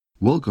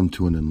Welcome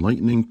to an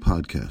enlightening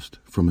podcast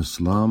from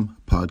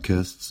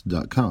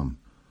IslamPodcasts.com.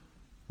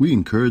 We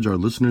encourage our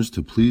listeners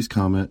to please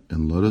comment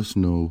and let us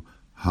know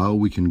how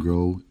we can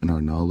grow in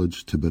our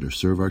knowledge to better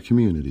serve our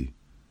community.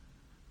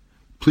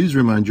 Please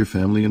remind your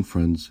family and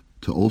friends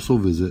to also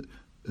visit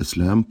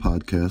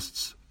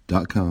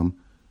IslamPodcasts.com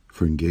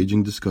for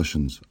engaging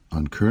discussions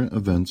on current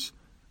events,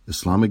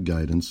 Islamic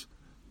guidance,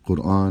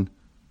 Quran,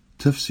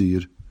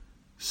 tafsir,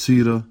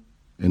 seerah,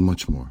 and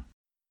much more.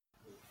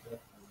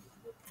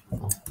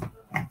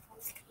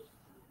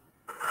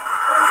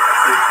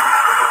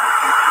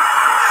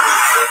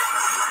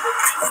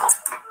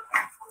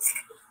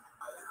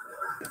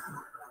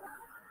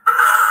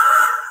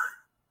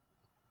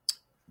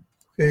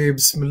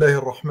 بسم الله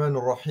الرحمن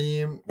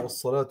الرحيم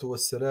والصلاة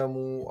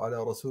والسلام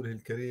على رسوله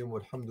الكريم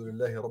والحمد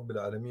لله رب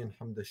العالمين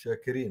حمد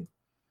الشاكرين.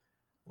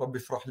 رب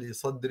اشرح لي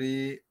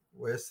صدري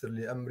ويسر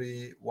لي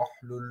أمري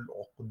واحلل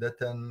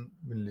عقدة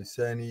من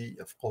لساني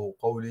يفقه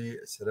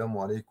قولي. السلام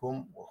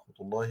عليكم ورحمة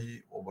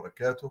الله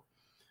وبركاته.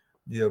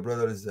 Dear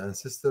brothers and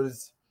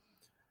sisters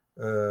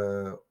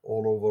all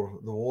over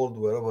the world,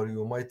 wherever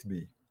you might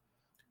be.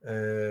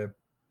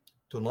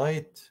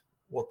 Tonight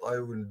what I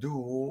will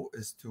do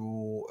is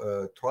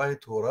to try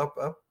to wrap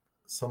up,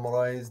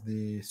 summarize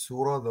the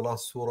surah, the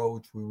last surah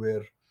which we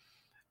were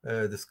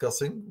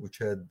discussing, which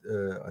had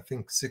I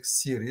think 6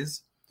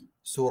 series,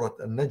 Surah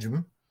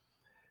An-Najm,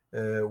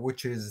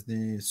 which is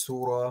the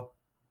surah,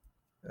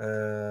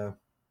 I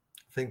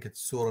think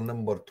it's surah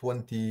number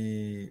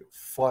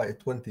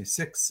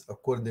 26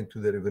 according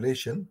to the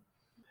revelation.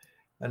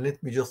 And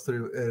let me just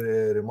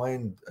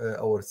remind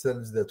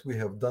ourselves that we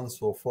have done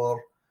so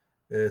far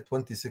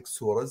 26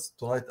 surahs.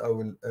 Tonight I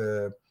will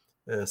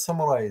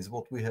summarize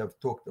what we have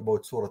talked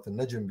about Surah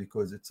An-Najm,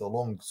 because it's a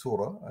long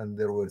surah and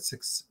there were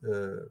 6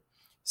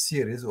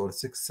 series or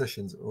 6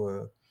 sessions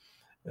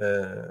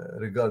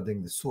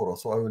regarding the surah.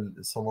 So I will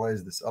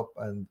summarize this up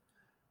and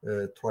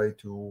try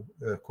to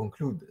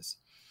conclude this.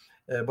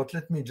 But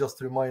let me just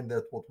remind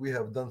that what we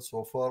have done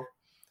so far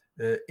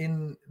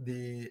in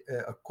the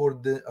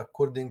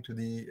according to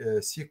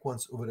the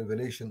sequence of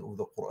revelation of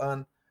the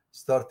Quran,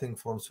 starting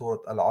from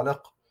Surah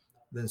Al-Alaq,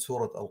 then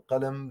Surah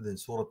Al-Qalam, then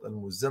Surah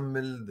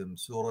Al-Muzammil, then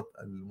Surah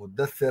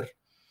Al-Muddathir,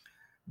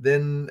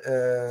 then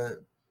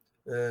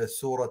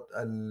Surah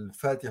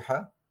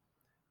Al-Fatiha,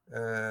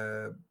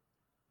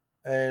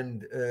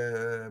 and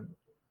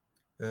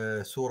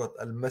Surah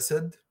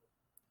Al-Masad,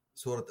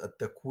 Surah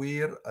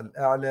Al-Takwir,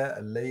 Al-A'la,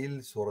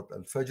 Al-Layl, Surah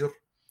Al-Fajr,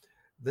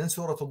 then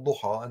Surah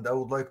Al-Duha. And I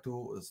would like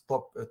to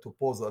stop to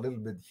pause a little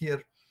bit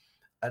here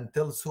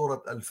until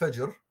Surah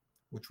Al-Fajr,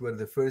 which were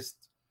the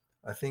first,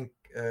 I think,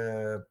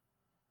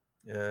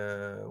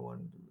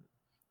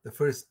 the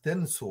first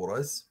 10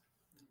 surahs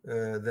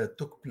that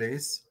took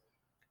place.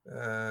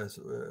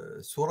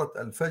 Surah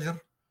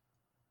Al-Fajr,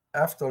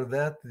 after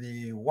that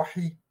the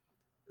Wahy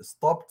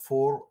stopped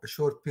for a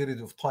short period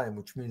of time,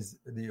 which means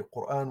the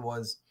Quran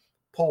was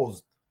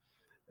paused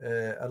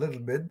a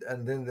little bit,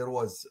 and then there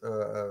was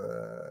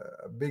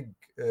a big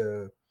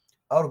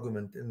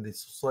argument in the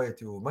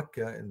society of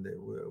Mecca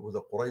with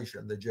the Quraysh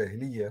and the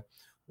Jahiliyyah.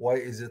 Why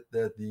is it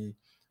that the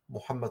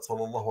Muhammad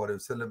sallallahu alaihi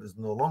wasallam is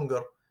no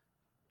longer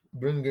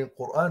bringing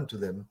Quran to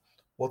them?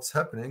 What's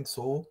happening?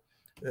 So,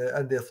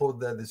 and they thought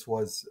that this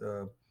was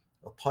a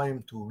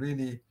time to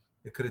really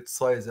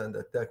criticize and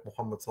attack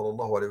Muhammad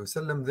sallallahu alaihi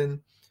wasallam.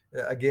 Then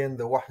again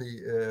the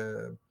Wahy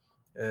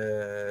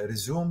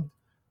resumed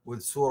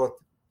with Surah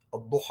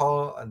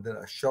Al-Duha, and then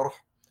Al-Sharh,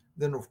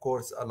 then of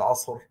course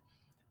Al-Asr,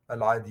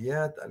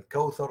 Al-Adiyat,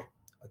 Al-Kawthar,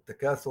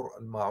 Al-Takathur,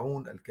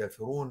 Al-Ma'un,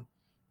 Al-Kafirun,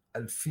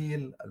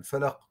 Al-Fil,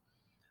 Al-Falaq,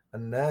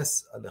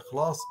 Al-Nas,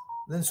 Al-Ikhlas,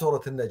 then Surah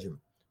Al-Najm.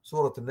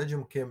 Surah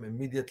Al-Najm came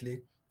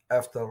immediately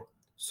after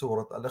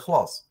Surah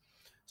Al-Ikhlas.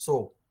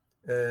 So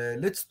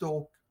let's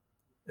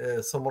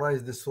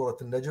summarize this Surah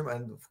Al-Najm.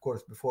 And of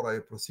course, before I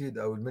proceed,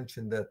 I will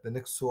mention that the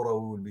next surah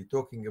we will be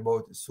talking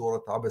about is Surah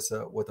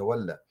Abasa wa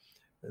Tawalla,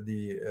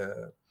 the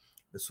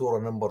surah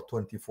number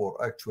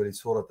 24. Actually,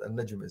 Surah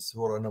Al-Najm is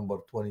surah number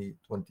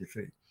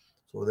 23.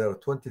 So there are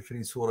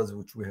 23 surahs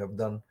which we have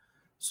done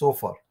so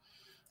far.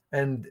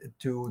 And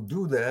to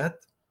do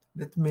that,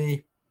 let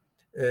me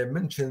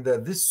mention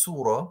that this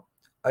surah,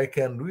 I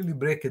can really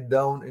break it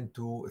down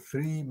into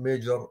 3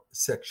 major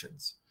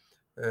sections.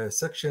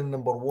 Section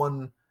number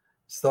 1,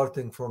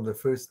 starting from the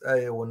first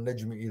ayah,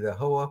 وَالنَّجْمِ إِذَا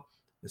هَوَى,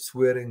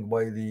 swearing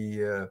by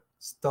the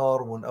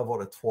star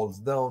whenever it falls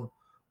down,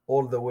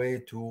 all the way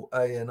to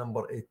ayah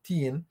number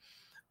 18,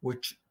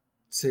 which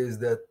says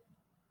that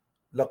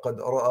لَقَدْ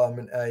رَأَى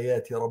مِنْ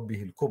آيَاتِ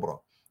رَبِّهِ الْكُبْرى.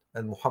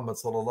 And Muhammad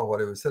sallallahu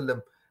alayhi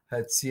wasallam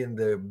had seen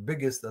the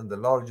biggest and the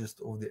largest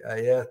of the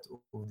ayat,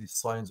 of the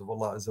signs of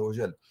Allah Azza wa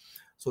Jal.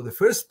 So the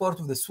first part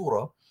of the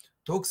surah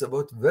talks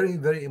about very,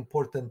 very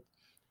important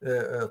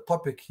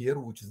topic here,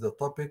 which is the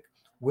topic,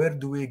 where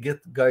do we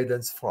get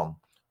guidance from?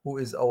 Who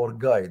is our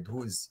guide?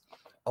 Who is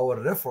our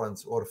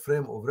reference or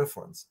frame of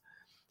reference?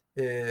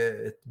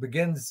 It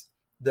begins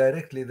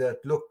directly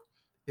that, look,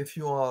 if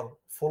you are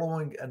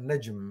following a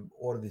najm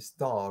or the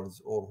stars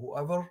or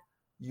whoever,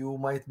 you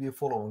might be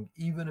following,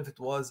 even if it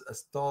was a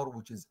star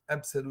which is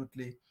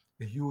absolutely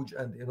huge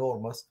and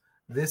enormous,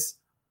 this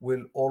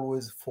will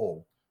always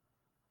fall.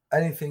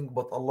 Anything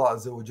but Allah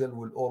Azza wa Jal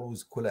will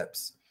always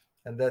collapse.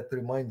 And that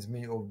reminds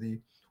me of the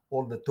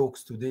all the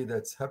talks today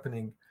that's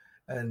happening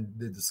and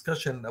the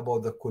discussion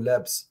about the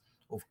collapse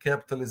of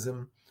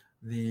capitalism,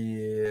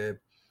 the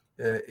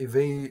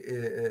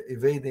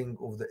evading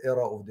of the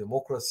era of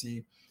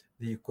democracy,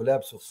 the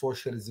collapse of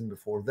socialism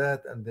before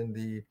that, and then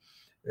the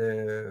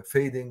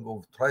fading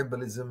of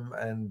tribalism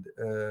and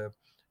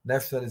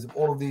nationalism.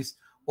 All of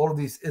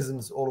these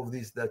isms, all of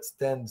these that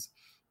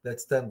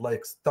stand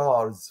like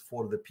stars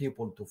for the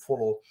people to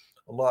follow.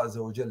 Allah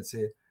Azza wa Jal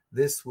say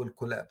this will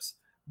collapse.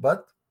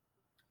 But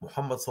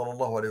Muhammad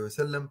sallallahu alayhi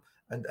wasallam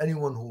and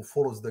anyone who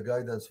follows the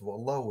guidance of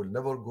Allah will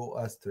never go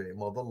astray.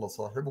 ما ضل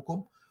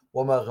صاحبكم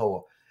وما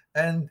غوى.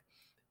 And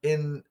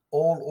in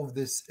all of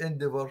this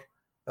endeavor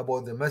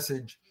about the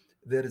message,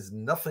 there is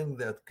nothing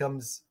that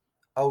comes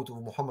out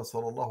of Muhammad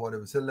sallallahu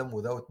alayhi wasallam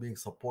without being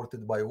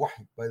supported by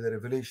wahy, by the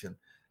revelation.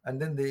 And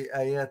then the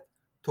ayat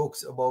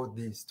talks about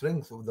the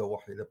strength of the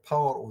wahy, the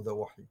power of the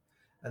wahy,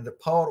 and the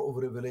power of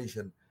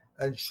revelation,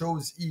 and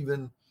shows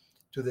even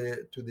to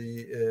the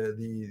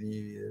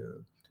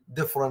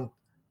different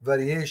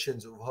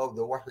variations of how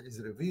the wahy is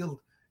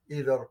revealed,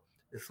 either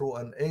through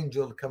an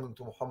angel coming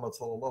to Muhammad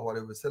sallallahu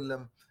alaihi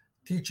wasallam,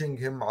 teaching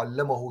him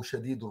علمه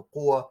شديد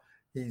القوى.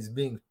 He is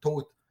being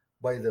taught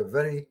by the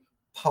very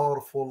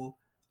powerful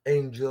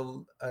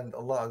angel, and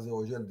Allah Azza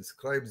wa Jal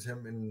describes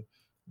him in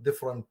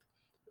different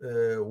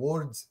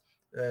words,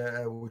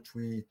 which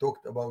we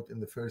talked about in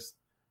the first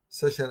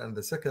session and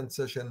the second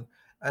session.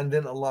 And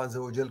then Allah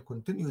Azza wa Jal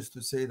continues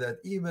to say that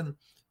even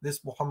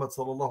this Muhammad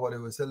sallallahu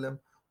alaihi wasallam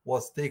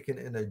was taken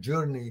in a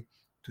journey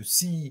to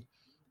see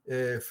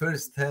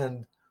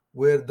firsthand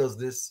where does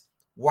this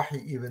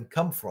wahy even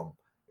come from.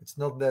 It's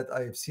not that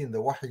I have seen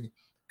the wahy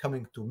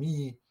coming to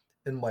me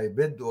in my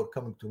bed or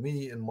coming to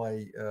me in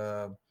my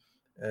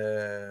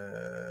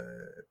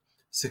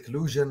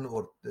seclusion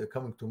or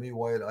coming to me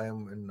while I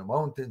am in the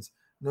mountains.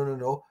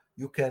 No.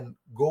 You can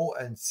go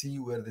and see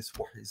where this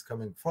wahy is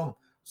coming from,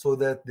 so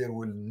that there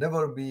will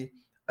never be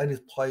any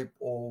type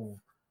of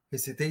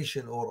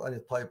hesitation or any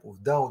type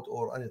of doubt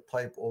or any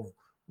type of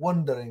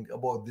wondering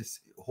about this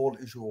whole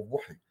issue of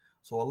wahy.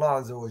 So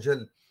Allah Azza wa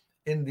Jal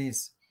in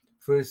these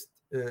first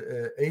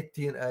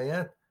 18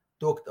 ayat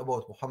talked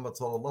about Muhammad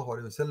sallallahu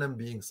alaihi wasallam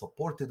being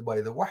supported by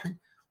the wahy,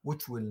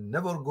 which will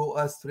never go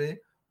astray,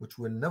 which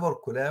will never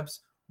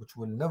collapse, which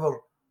will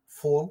never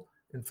fall.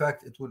 In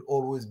fact, it will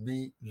always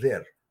be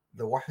there.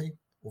 The wahy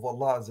of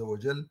Allah Azza wa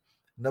Jal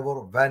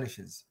never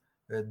vanishes.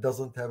 It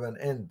doesn't have an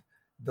end,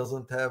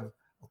 doesn't have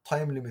a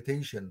time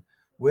limitation.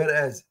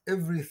 Whereas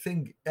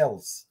everything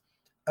else,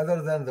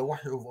 other than the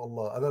wahy of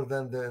Allah, other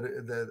than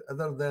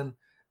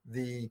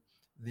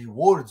the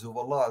words of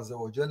Allah Azza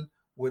wa Jal,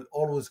 will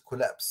always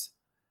collapse,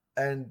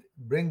 and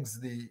brings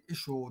the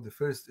issue, the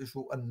first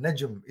issue,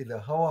 an-najm ila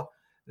hawa.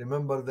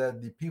 Remember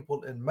that the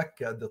people in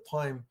Mecca at the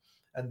time,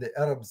 and the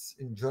Arabs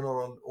in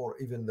general, or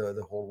even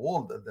the whole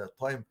world at that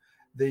time,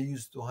 they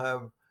used to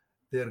have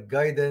their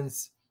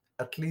guidance,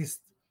 at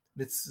least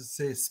let's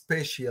say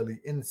spatially,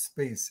 in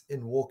space,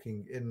 in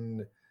walking,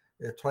 in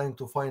trying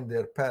to find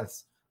their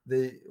paths.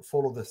 They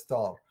follow the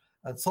star,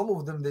 and some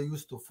of them they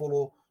used to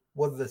follow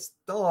what the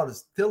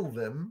stars tell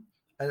them,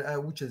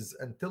 and which is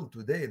until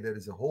today there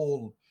is a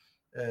whole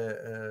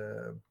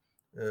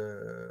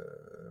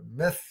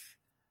myth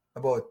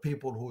about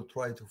people who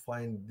try to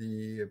find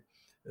the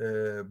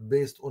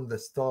based on the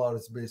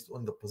stars, based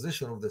on the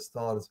position of the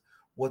stars,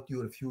 what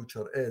your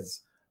future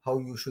is, how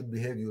you should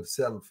behave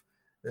yourself,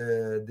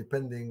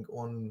 depending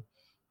on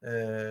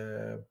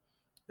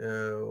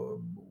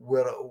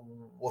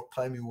what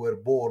time you were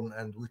born,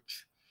 and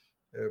which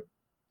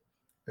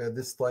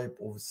this type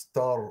of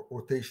star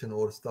rotation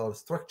or star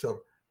structure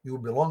you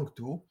belong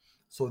to.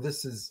 So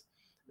this is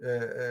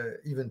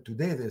even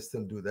today they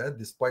still do that,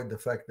 despite the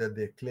fact that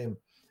they claim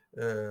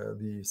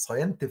the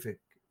scientific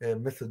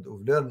method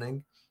of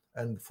learning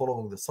and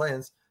following the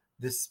science.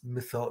 This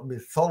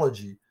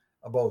mythology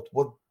about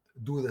what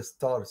do the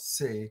stars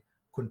say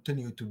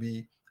continue to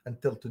be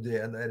until today.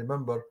 And I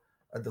remember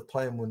at the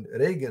time when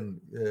Reagan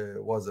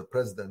was a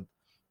president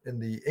in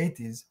the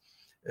 80s,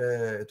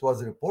 it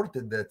was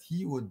reported that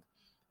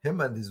him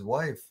and his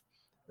wife,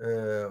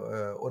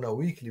 on a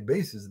weekly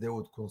basis, they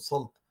would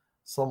consult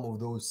some of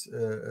those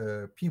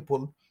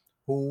people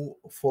who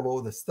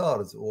follow the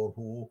stars, or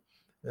who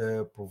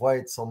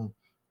provide some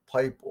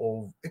type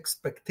of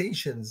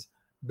expectations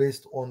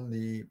based on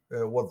the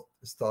what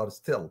stars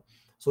tell.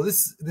 So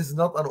this is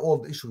not an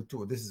old issue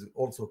too. This is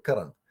also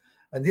current.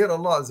 And here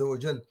Allah Azza wa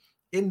Jal,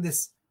 in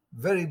this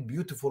very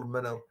beautiful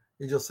manner,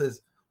 He just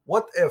says,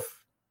 what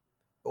if,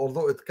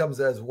 although it comes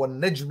as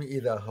one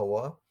najmi idha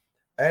hawa,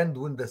 and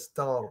when the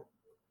star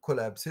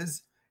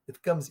collapses,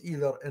 it comes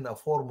either in a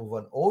form of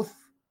an oath,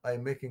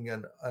 I'm making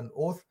an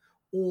oath,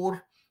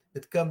 or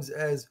it comes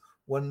as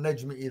one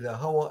najmi idha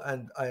hawa,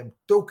 and I am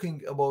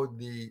talking about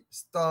the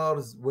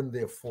stars when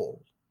they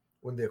fall,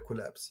 when they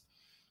collapse.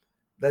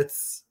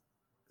 That's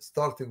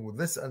starting with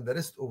this, and the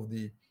rest of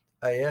the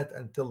ayat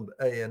until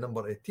ayah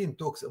number 18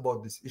 talks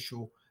about this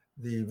issue,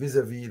 the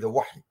vis-a-vis the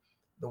wahi.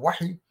 The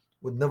wahi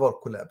would never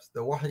collapse.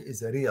 The wahi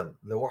is real.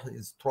 The wahi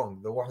is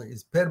strong. The wahi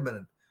is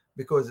permanent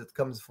because it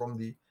comes from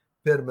the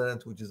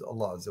permanent, which is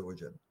Allah Azza wa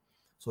Jal.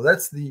 So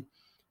that's the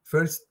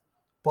first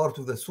part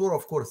of the surah.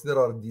 Of course, there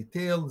are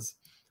details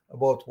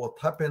about what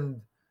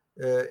happened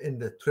in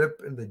the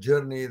trip, in the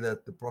journey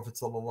that the Prophet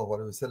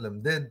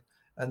ﷺ did,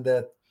 and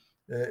that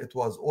it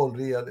was all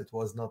real, it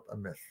was not a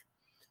myth.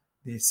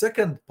 The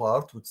second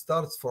part, which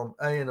starts from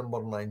ayah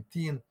number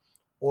 19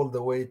 all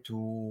the way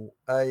to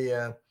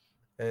ayah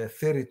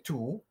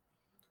 32,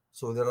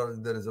 so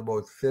there is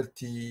about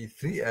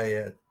 33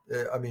 ayat,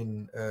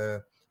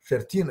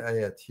 13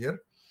 ayat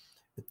here.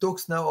 It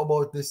talks now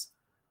about this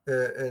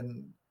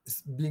and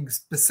being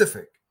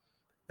specific.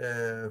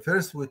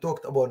 First, we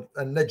talked about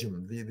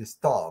an-najm, the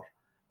star,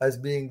 as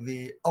being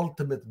the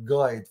ultimate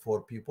guide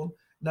for people.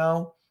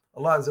 Now,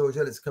 Allah Azza wa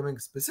Jal is coming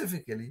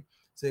specifically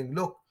saying,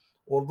 look,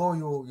 although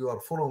you are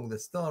following the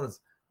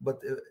stars,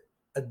 but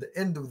at the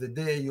end of the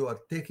day, you are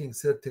taking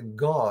certain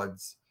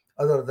gods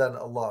other than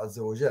Allah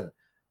Azza wa Jal,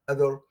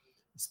 other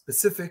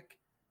specific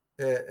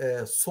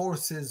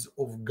sources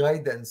of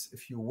guidance,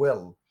 if you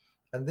will.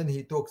 And then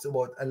he talks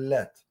about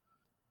Al-Lat,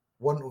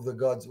 one of the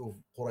gods of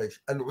Quraysh,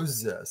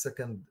 Al-Uzza,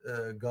 second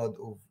god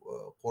of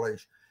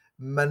Quraysh,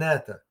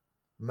 Manata,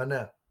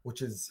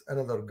 which is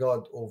another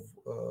god of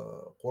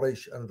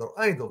Quraysh, another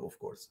idol, of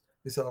course.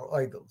 These are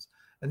idols.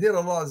 And here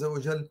Allah Azza wa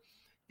Jal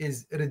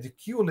is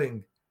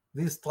ridiculing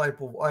these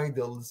type of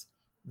idols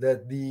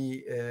that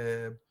the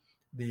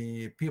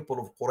people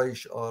of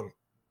Quraysh are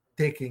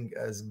taking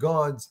as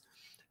gods.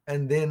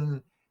 And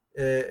then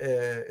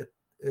the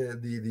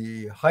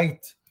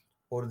height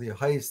or the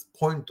highest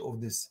point of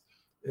this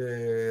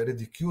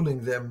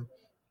ridiculing them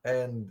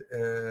and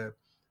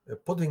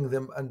putting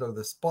them under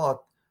the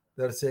spot,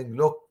 they're saying,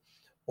 look,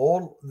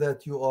 all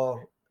that you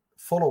are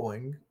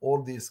following,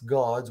 all these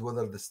gods,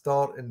 whether the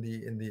star in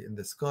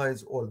the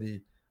skies or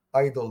the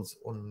idols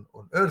on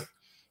earth,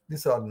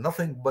 these are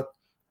nothing but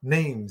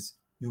names.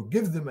 You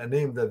give them a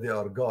name that they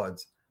are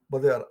gods,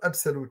 but they are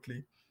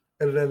absolutely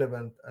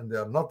irrelevant, and they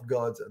are not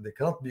gods, and they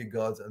cannot be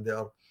gods, and they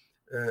are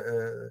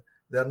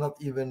not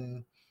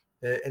even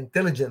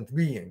intelligent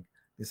being.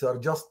 These are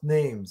just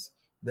names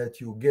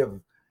that you give,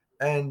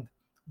 and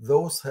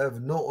those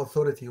have no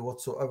authority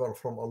whatsoever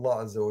from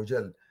Allah Azza wa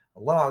Jal.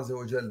 Allah Azza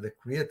wa Jal, the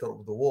creator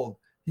of the world,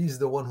 He's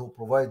the one who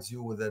provides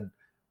you with an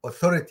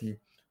authority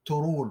to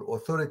rule,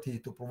 authority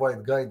to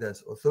provide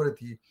guidance,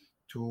 authority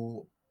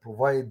to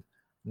provide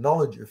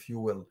knowledge, if you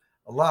will.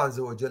 Allah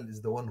Azza wa Jal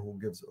is the one who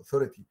gives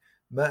authority.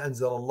 ما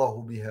أنزل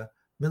الله بها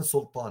من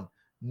سلطان.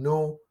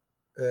 No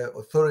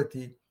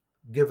authority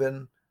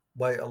given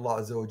by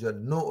Allah Azza wa Jal,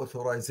 no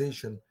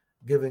authorization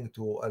given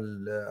to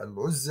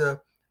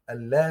Al-Uzza,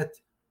 Al-Lat,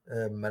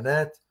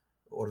 Manat,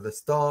 or the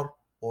star,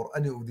 or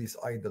any of these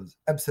idols.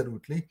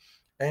 Absolutely.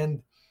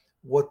 And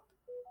what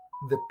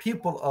the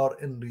people are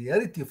in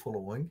reality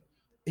following,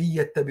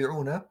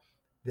 يتبعون,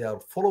 they are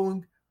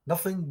following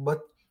nothing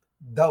but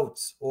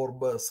doubts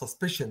or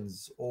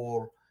suspicions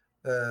or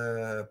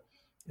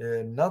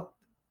not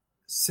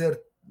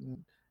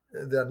certain.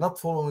 They are not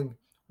following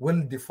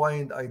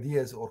well-defined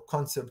ideas or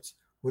concepts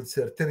with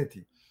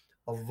certainty.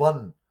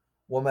 الظن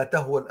وما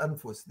تهوى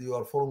الأنفس, you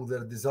are following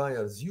their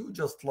desires. You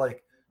just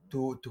like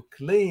to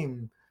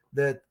claim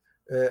that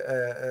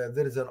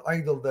there is an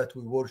idol that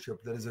we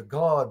worship, there is a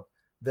God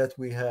that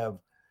we have.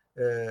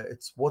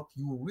 It's what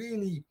you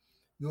really,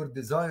 your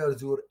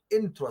desires, your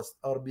interests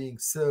are being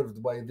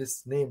served by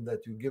this name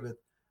that you give it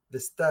the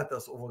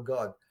status of a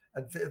God.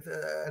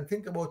 And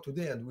think about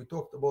today, and we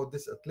talked about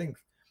this at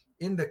length,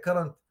 in the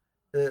current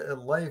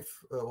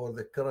life or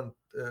the current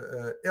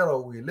era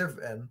we live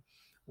in,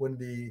 when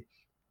the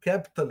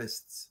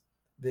capitalists,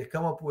 they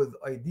come up with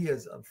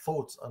ideas and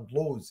thoughts and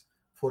laws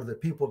for the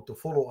people to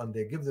follow, and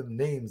they give them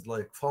names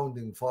like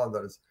founding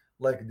fathers,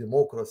 like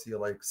democracy,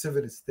 like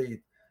civil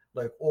state,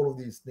 like all of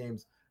these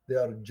names. They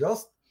are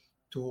just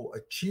to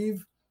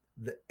achieve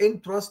the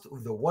interest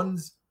of the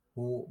ones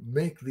who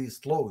make these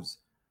laws.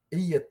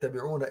 إِن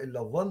يَتَّبِعُونَ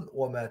إِلَّا الظَّنَّ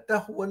وَمَا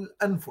تَهْوَى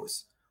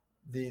الْأَنفُسِ.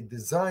 The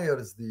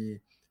desires, the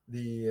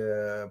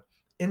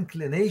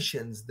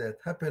inclinations that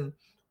happen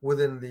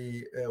within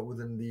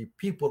the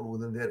people,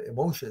 within their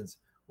emotions,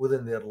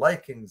 within their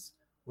likings,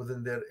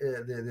 within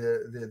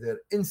their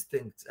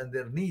instincts and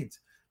their needs.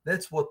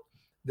 That's what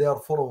they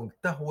are following.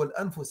 تهوى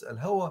الأنفس.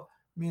 الهوى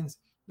means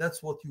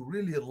that's what you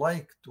really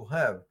like to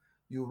have.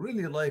 You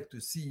really like to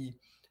see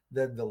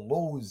that the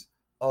laws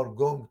are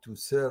going to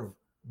serve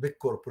big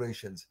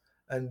corporations,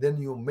 and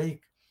then you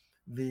make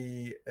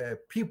the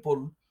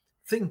people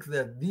think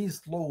that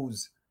these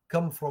laws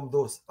come from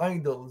those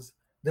idols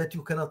that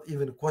you cannot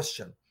even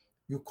question.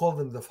 You call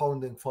them the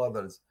founding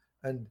fathers,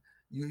 and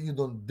you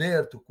don't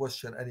dare to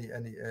question any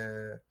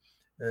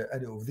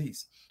of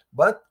these.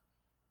 But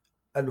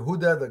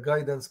al-huda, the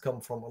guidance,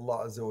 come from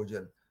Allah Azza wa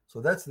Jal.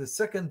 So that's the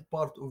second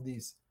part of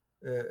these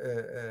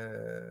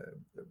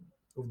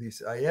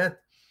ayat,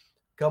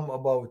 come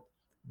about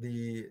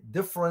the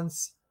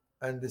difference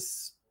and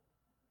this,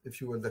 if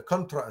you will, the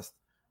contrast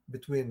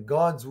between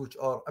gods which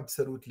are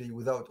absolutely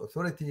without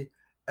authority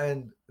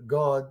and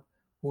God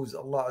who is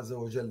Allah Azza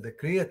wa Jal, the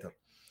creator.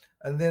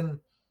 And then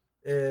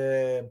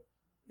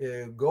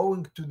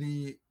going to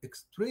the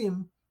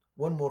extreme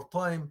one more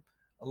time,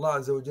 Allah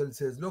Azza wa Jal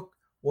says, look,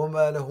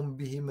 وَمَا لَهُمْ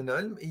بِهِ مِنْ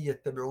عِلْمٍ إِنْ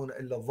يَتَّبِعُونَ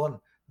إِلَّا الظَّنَّ.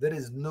 There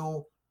is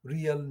no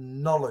real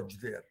knowledge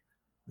there.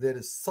 There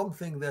is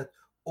something that,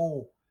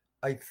 oh,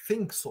 I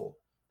think so.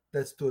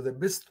 That's to the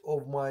best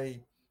of my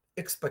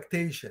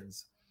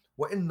expectations.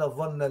 وَإِنَّ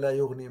الظَّنَّ لَا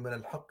يُغْنِي مِنَ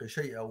الْحَقِّ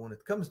شَيْئًا. When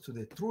it comes to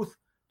the truth,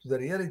 to the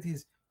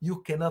realities,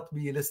 you cannot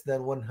be less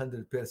than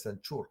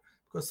 100% sure.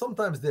 Because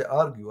sometimes they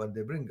argue and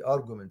they bring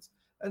arguments,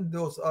 and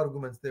those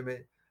arguments, they may,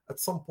 at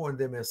some point,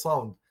 they may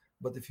sound,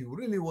 but if you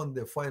really want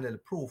the final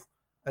proof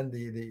and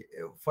the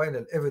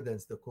final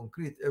evidence, the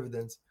concrete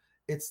evidence,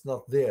 it's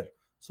not there.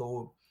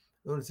 So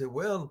you will say,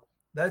 well,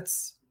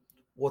 that's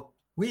what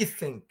we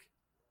think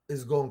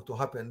is going to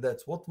happen.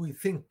 That's what we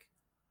think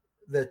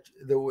that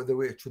the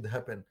way it should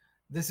happen.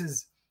 This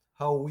is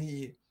how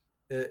we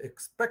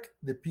expect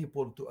the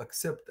people to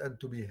accept and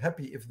to be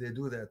happy if they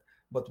do that.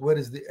 But where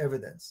is the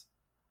evidence?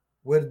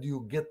 Where do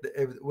you get the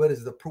evidence? Where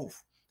is the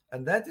proof?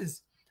 And that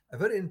is a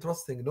very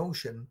interesting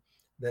notion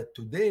that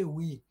today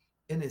we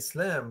in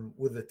Islam,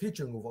 with the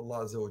teaching of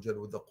Allah Azza wa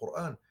Jalla, with the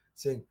Quran,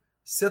 saying,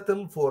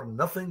 settle for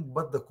nothing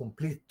but the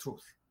complete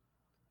truth.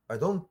 I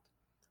don't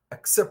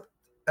accept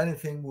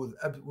anything with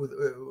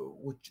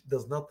which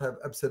does not have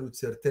absolute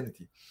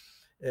certainty.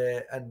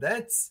 And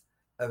that's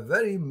a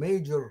very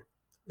major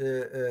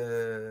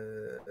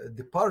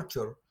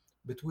departure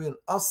between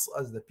us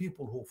as the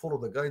people who follow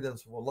the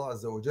guidance of Allah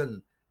Azza wa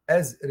Jal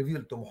as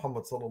revealed to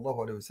Muhammad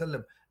sallallahu alaihi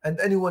wasallam and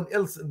anyone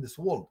else in this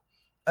world.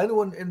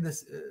 Anyone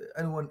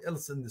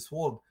else in this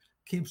world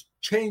keeps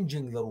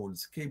changing the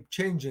rules, keep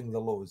changing the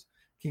laws,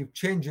 keep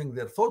changing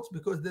their thoughts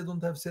because they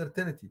don't have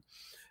certainty.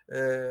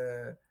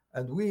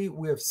 And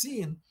we have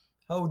seen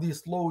how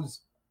these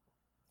laws,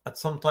 at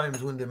some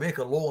times when they make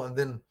a law and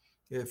then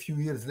a few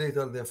years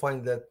later they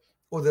find that,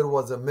 oh, there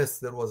was a miss,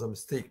 there was a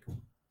mistake.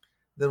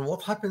 Then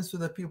what happens to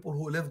the people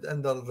who lived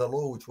under the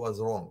law which was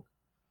wrong?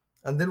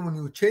 And then when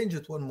you change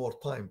it one more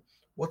time,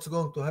 what's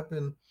going to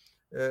happen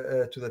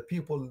to the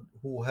people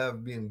who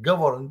have been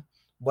governed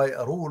by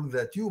a rule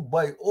that you,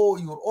 by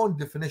your own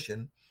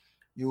definition,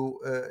 you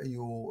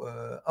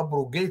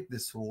abrogate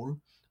this rule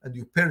and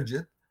you purge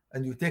it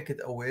and you take it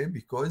away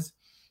because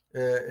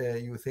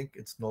you think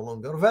it's no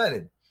longer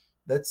valid?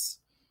 That's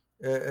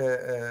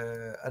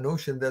a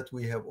notion that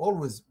we have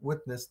always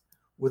witnessed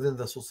within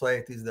the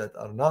societies that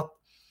are not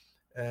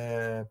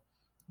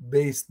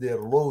based,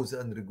 their laws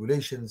and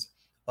regulations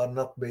are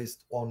not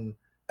based on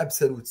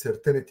absolute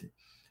certainty.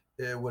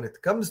 When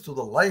it comes to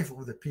the life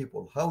of the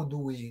people, how do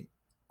we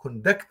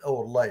conduct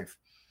our life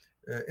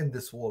in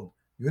this world?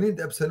 You need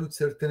absolute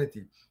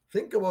certainty.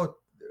 Think about,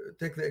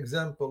 take the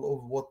example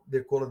of what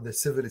they call it the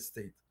civil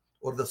state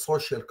or the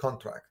social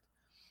contract,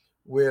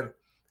 where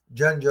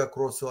Jean-Jacques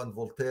Rousseau and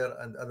Voltaire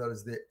and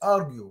others, they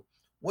argue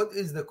what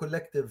is the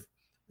collective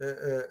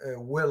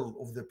will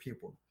of the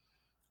people.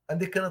 And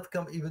they cannot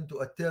come even to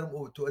a term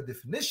or to a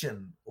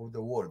definition of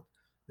the word.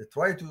 They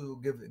try to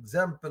give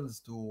examples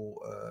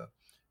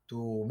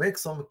to make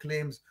some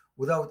claims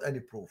without any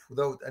proof,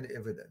 without any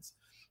evidence.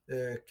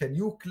 Can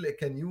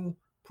you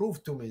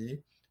prove to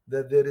me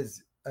that there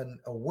is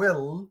a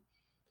will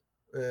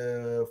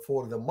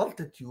for the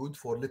multitude,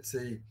 for let's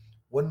say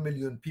 1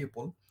 million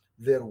people,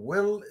 their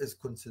will is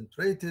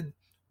concentrated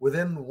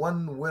within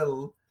one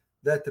will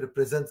that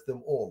represents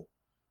them all?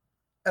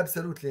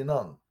 Absolutely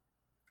none.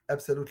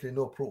 Absolutely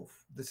no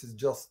proof. This is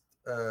just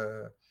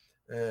a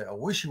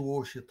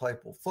wishy-washy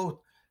type of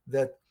thought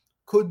that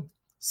could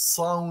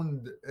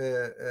sound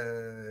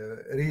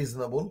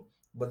reasonable,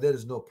 but there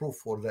is no proof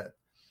for that.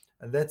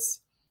 And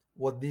that's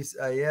what this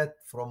ayat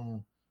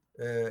from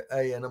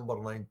ayah number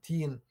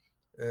 19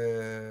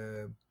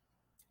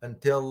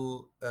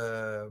 until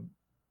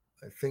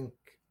I think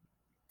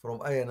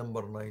from ayah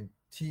number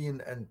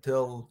 19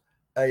 until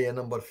ayah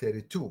number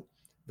 32.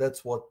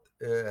 That's what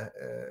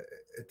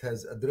it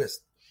has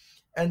addressed.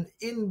 And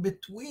in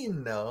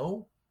between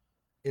now,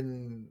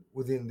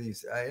 within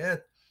these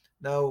ayat,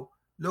 now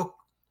look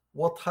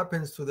what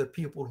happens to the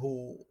people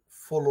who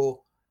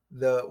follow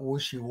the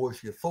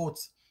wishy-washy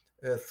thoughts,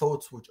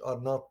 thoughts which are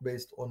not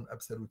based on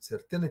absolute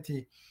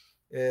certainty,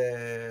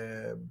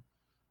 and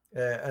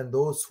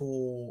those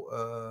who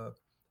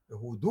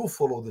do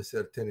follow the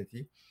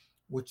certainty,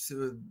 which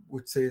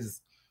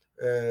says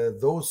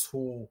those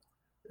who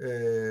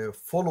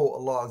follow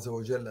Allah Azza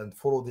wa Jalla and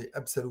follow the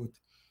absolute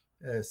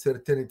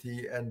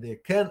certainty, and they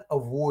have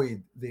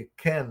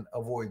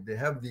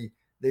the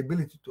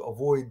ability to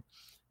avoid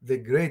the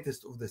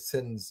greatest of the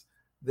sins.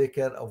 They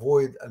can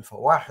avoid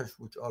al-fawahish,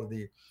 which are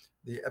the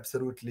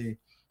absolutely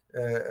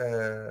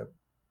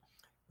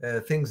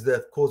things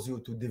that cause you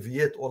to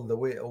deviate all the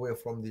way away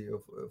from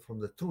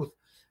the truth,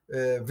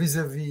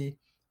 vis-a-vis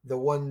the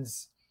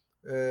ones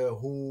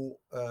who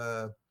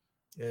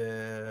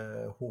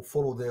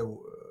follow their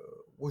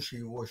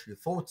wishy-washy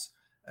thoughts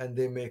and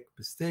they make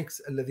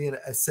mistakes. الذين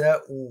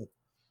أساءوا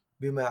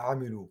بما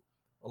عملوا.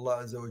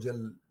 Allah Azza wa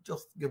Jal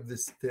just give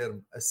this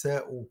term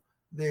أساءوا.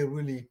 They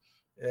really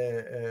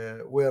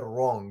were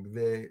wrong.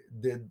 They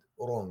did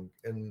wrong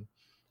in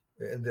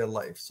their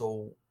life.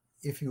 So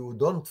if you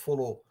don't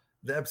follow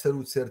the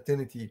absolute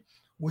certainty,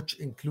 which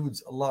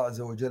includes Allah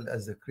Azza wa Jal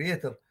as the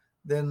creator,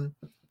 then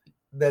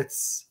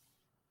that's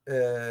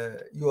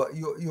you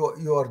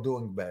are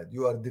doing bad.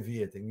 You are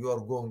deviating. You are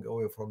going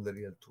away from the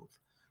real truth.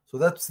 So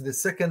that's the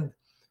second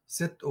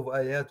set of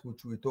ayat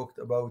which we talked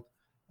about,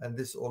 and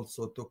this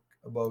also took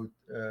about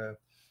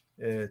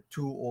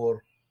 2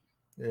 or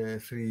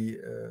 3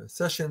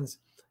 sessions.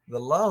 The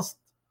last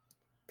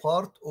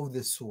part of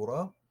the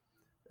surah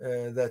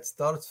that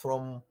starts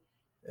from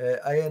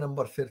ayah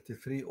number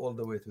 33 all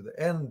the way to the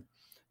end.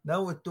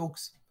 Now it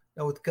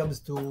comes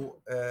to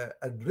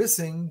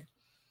addressing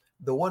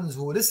the ones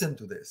who listen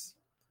to this.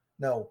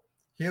 Now,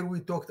 here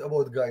we talked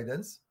about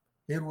guidance.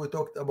 Here we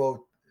talked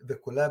about the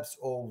collapse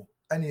of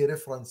any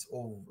reference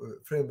of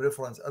frame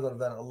reference other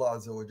than Allah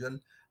Azza wa Jal,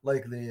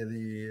 like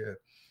the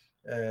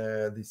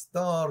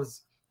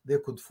stars. They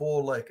could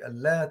fall like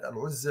Al-Lat,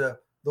 Al-Uzza,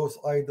 those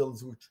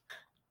idols which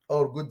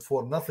are good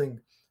for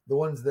nothing, the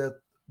ones that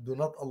do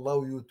not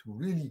allow you to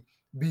really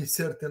be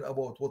certain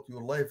about what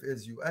your life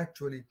is. You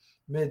actually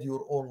made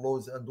your own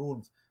laws and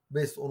rules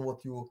based on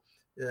what you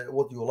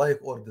like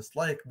or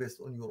dislike, based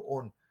on your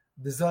own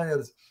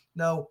desires.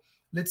 Now,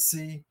 let's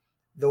see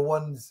the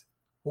ones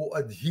who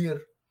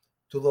adhere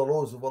to the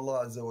laws of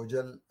Allah Azza wa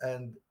Jal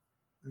and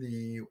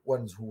the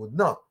ones who would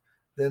not.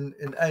 Then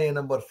in ayah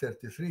number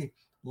 33,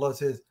 Allah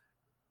says,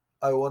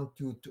 I want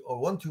you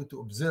to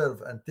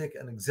observe and take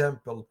an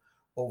example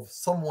of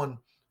someone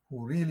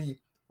who really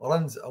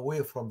runs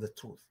away from the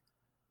truth,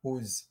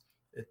 who's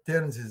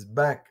turns his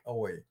back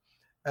away,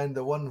 and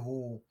the one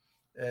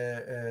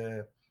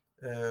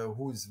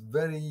who's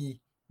very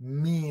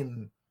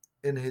mean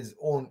in his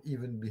own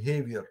even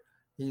behavior.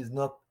 He is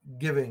not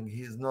giving.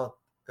 He is not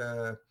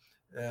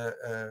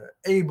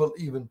able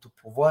even to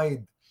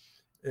provide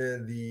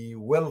the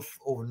wealth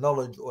of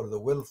knowledge or the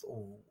wealth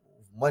of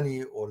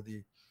money or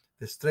the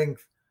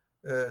strength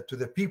to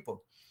the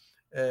people.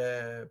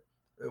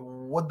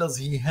 What does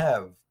he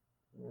have?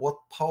 What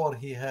power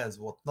he has?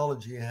 What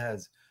knowledge he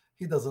has?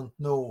 He doesn't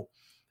know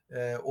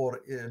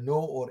or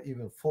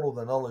even follow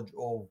the knowledge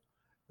of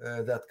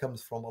that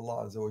comes from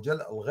Allah Azza wa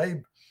Jal,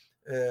 al-Ghaib.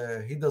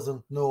 He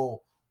doesn't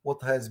know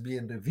what has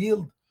been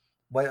revealed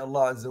by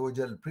Allah Azza wa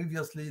Jal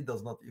previously,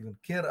 does not even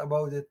care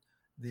about it.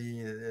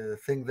 The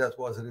thing that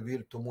was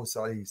revealed to Musa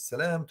alayhi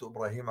salam, to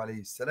Ibrahim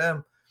alayhi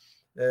salam,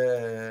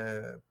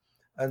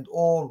 and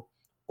all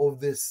of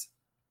this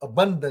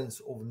abundance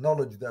of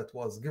knowledge that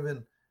was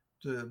given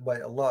by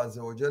Allah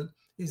Azza wa Jal,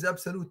 he's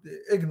absolutely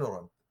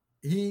ignorant.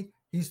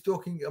 He's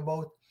talking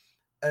about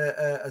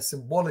a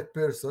symbolic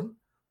person,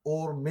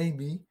 or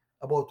maybe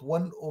about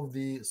one of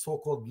the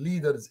so-called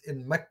leaders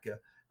in Mecca,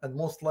 and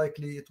most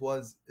likely it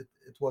was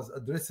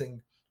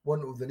addressing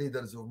one of the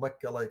leaders of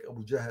Mecca, like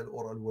Abu Jahl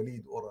or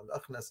Al-Walid or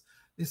Al-Akhnas.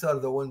 These are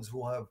the ones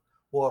who are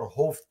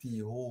hofty,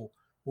 who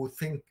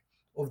think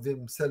of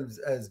themselves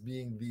as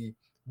being the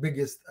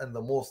biggest and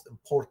the most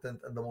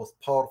important and the most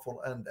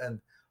powerful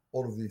and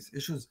all of these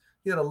issues.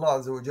 Here Allah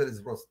Azza wa Jal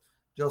is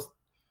just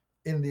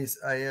in these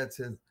ayat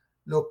says,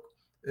 look,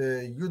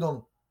 you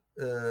don't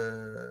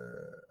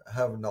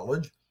have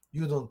knowledge,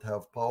 you don't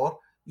have power,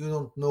 you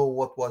don't know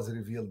what was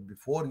revealed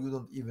before, you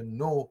don't even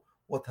know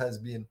what has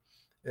been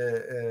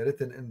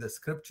written in the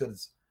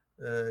scriptures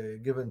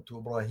given to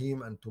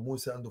Ibrahim and to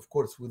Musa, and of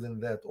course within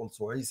that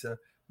also Isa,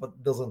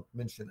 but doesn't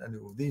mention any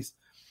of these.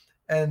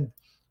 And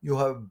you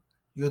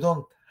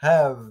don't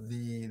have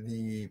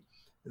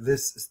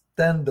this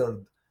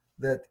standard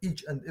that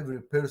each and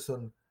every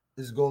person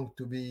is going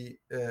to be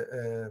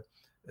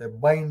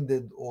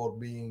binded or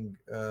being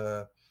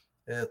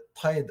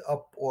tied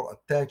up or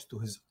attached to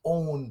his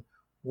own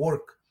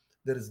work.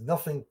 There is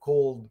nothing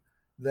called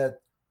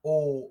that,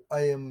 oh,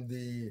 I am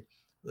the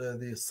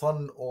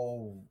son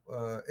of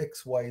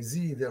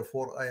XYZ,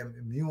 therefore I am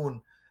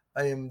immune.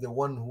 I am the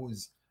one who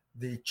is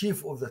the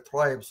chief of the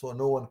tribe, so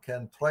no one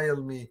can trial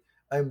me.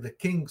 I am the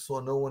king, so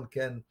no one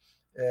can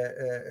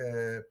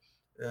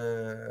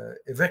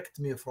evict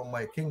me from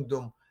my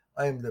kingdom.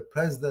 I am the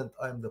president,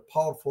 I am the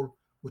powerful,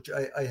 which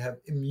I have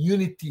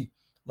immunity.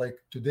 Like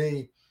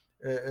today,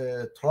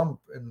 Trump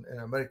in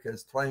America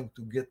is trying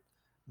to get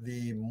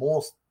the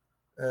most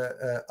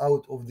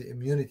out of the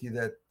immunity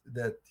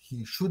that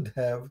he should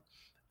have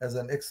as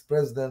an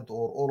ex-president,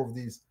 or all of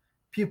these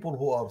people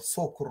who are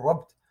so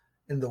corrupt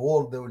in the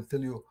world. They will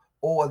tell you,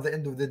 oh, at the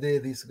end of the day,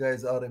 these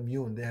guys are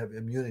immune. They have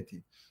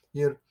immunity.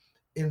 Here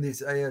in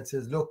this ayat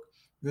says, look,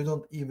 you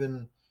don't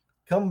even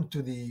come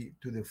to the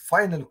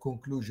final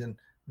conclusion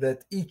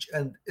that each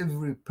and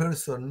every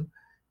person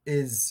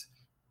is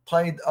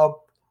tied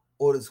up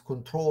or is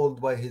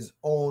controlled by his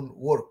own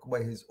work,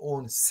 by his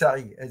own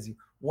sa'i, as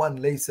one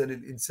laysa lil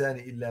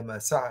insani illa ma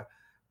sa'a.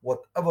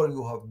 Whatever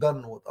you have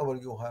done, whatever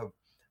you have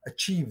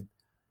achieved,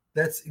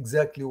 that's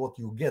exactly what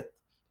you get.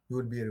 You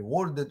will be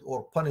rewarded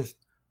or punished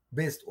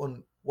based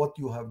on what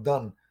you have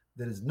done.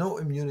 There is no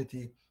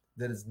immunity.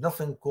 There is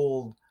nothing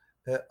called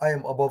I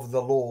am above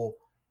the law,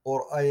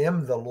 or I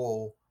am the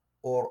law,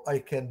 or I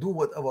can do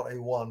whatever I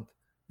want.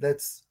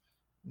 That's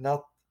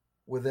not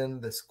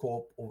within the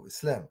scope of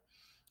Islam.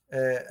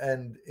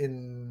 And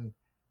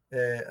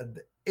at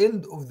the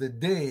end of the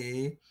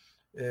day,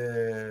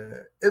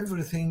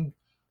 everything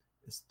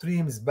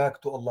streams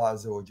back to Allah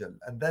Azza wa Jal.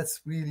 And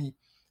that's really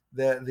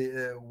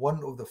the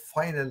one of the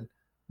final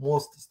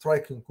most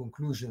striking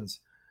conclusions.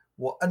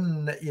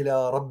 وَأَنَّ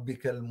إِلَىٰ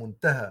رَبِّكَ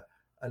الْمُنْتَهَى.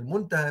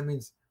 Al-Muntaha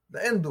means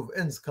the end of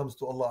ends comes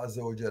to Allah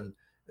Azza wa Jal.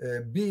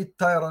 Be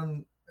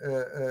tyrant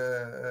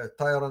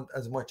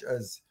as much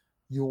as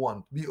you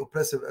want. Be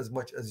oppressive as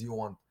much as you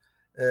want.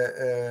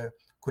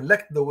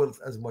 Collect the wealth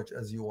as much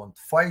as you want.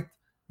 Fight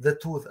the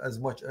truth as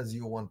much as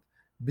you want.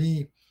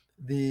 Be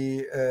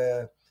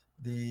the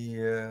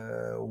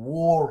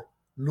war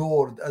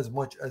lord as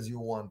much as you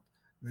want.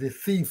 The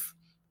thief,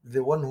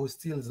 the one who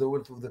steals the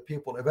wealth of the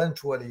people.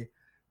 Eventually,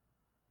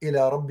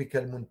 إلى ربك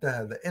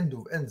المنتهى. The end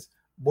of ends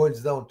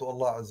boils down to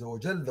Allah Azza wa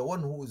Jal, the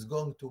one who is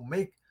going to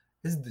make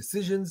his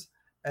decisions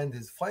and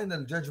his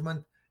final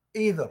judgment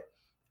either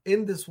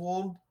in this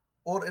world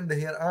or in the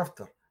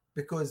hereafter,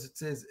 because it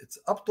says it's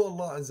up to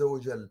Allah Azza wa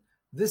Jal.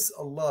 This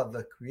Allah,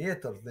 the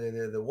creator,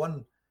 the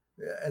one,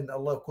 and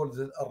Allah calls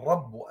it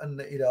Ar-Rabb, وَأَنَّ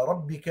إِلَىٰ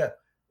رَبِّكَ.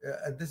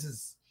 And this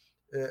is,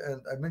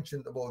 and I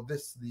mentioned about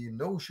this, the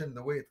notion,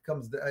 the way it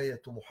comes, the ayah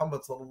to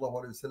Muhammad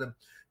sallallahu alayhi wa sallam,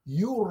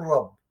 your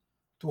Rabb,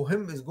 to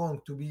him is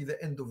going to be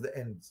the end of the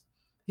ends.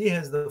 He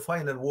has the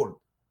final word.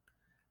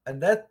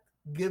 And that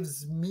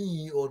gives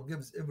me, or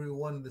gives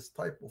everyone, this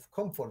type of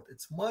comfort.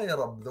 It's my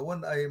Rabb, the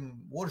one I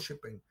am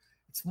worshipping.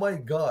 It's my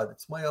God.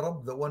 It's my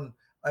Rabb, the one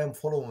I am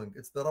following.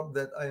 It's the Rabb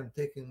that I am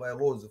taking my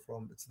laws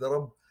from. It's the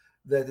Rabb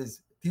that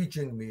is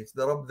teaching me. It's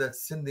the Rabb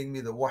that's sending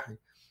me the wahi.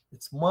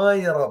 It's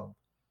my Rabb.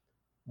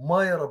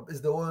 My Rabb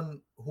is the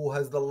one who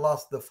has the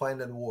last, the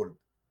final word.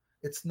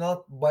 It's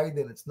not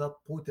Biden. It's not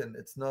Putin.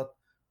 It's not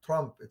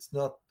Trump. It's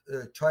not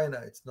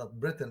China. It's not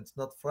Britain. It's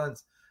not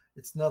France.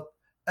 It's not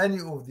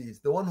any of these.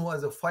 The one who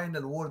has a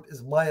final word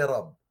is my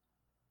Rabb.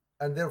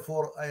 And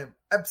therefore, I am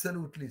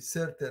absolutely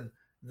certain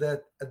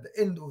that at the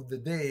end of the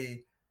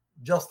day,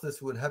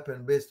 justice will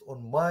happen based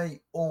on my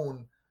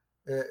own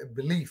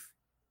belief,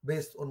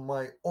 based on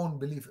my own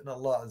belief in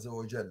Allah Azza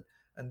wa Jal.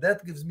 And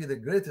that gives me the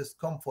greatest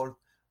comfort,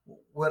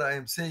 where I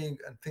am saying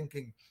and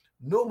thinking,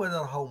 no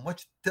matter how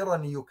much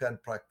tyranny you can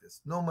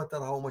practice, no matter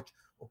how much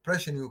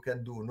oppression you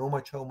can do, no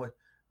matter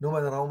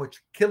how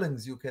much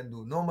killings you can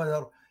do, no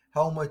matter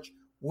how much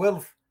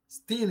wealth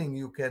stealing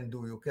you can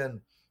do, you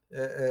can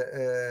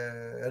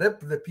rip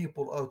the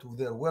people out of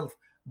their wealth.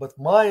 But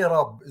my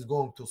Rabb is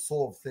going to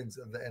solve things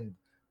at the end.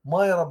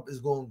 My Rabb is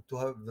going to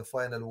have the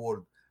final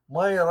word.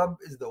 My Rabb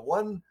is the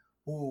one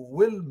who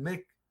will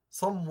make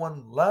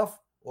someone laugh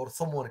or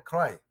someone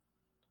cry.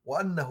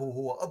 وَأَنَّهُ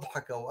هُوَ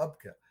أَضْحَكَ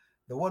وَأَبْكَى.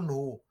 The one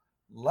who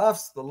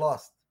laughs the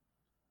last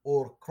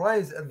or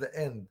cries at the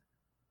end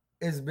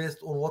is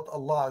based on what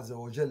Allah Azza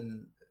wa Jal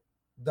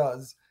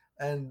does,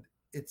 and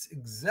it's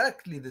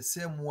exactly the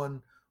same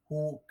one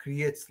who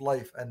creates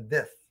life and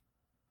death.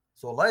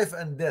 So life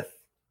and death,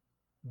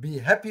 be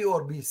happy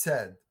or be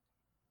sad,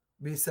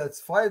 be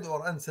satisfied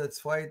or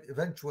unsatisfied,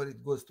 eventually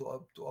it goes to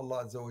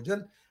Allah Azza wa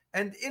Jal.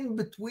 And in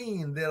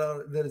between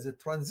there is a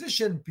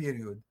transition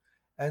period,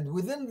 and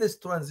within this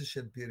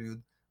transition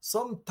period,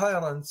 some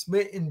tyrants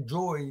may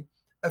enjoy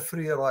a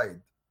free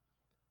ride,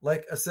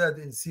 like Assad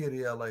in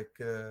Syria, like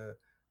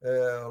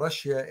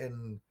Russia,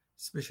 and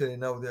especially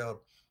now they are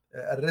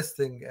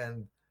arresting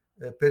and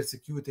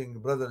persecuting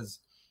brothers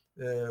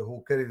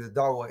who carry the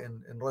da'wah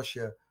in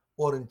Russia,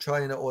 or in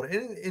China, or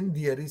in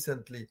India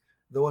recently,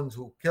 the ones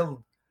who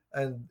killed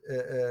and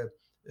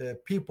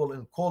people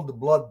in cold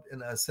blood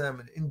in Assam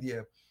in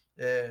India,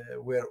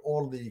 where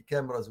all the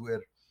cameras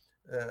were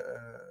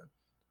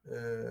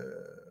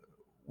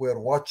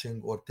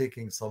watching or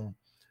taking some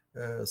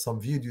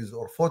videos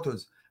or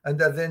photos,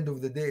 and at the end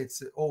of the day,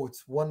 it's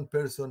one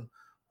person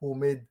who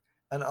made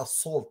an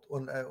assault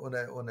on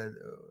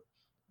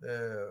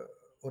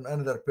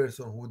another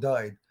person who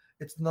died.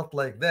 It's not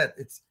like that.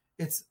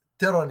 It's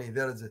tyranny.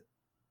 There is a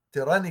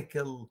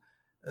tyrannical,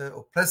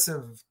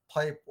 oppressive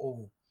type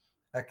of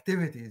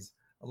activities.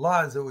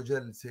 Allah Azza wa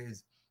Jal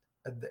says,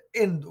 at the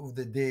end of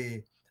the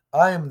day,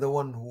 I am the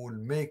one who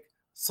will make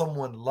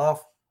someone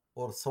laugh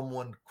or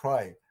someone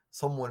cry,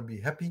 someone be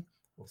happy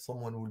or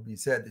someone will be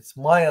sad. It's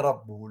my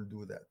Rabb who will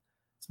do that.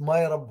 It's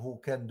my Rabb who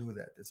can do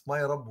that. It's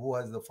my Rabb who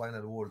has the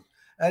final word.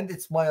 And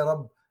it's my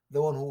Rabb,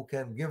 the one who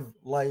can give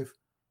life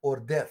or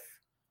death.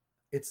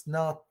 It's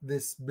not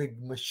this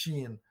big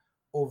machine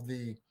of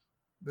the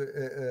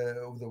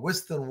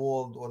Western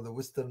world or the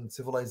Western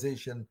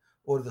civilization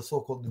or the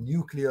so-called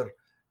nuclear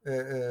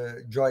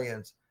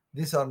giants.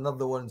 These are not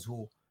the ones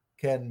who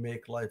can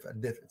make life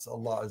and death. It's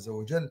Allah Azza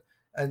wa Jal,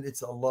 and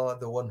it's Allah,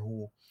 the one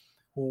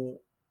who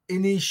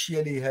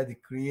initially had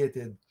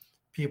created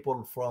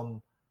people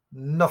from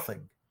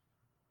nothing.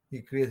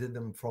 He created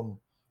them from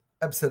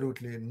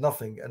absolutely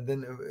nothing, and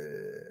then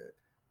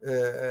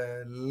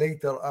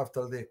later,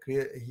 after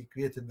he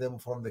created them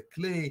from the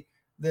clay,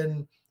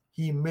 then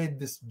he made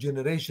this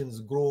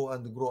generations grow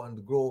and grow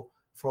and grow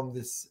from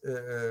this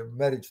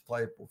marriage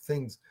type of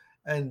things.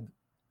 And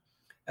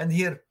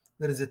here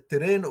there is a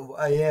terrain of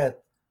ayat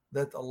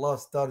that Allah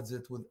starts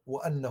it with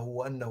وَأَنَّهُ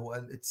وَأَنَّهُ,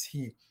 and it's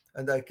He.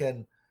 And I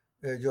can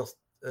just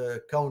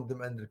count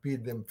them and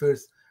repeat them.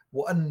 First,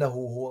 وأنه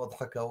هو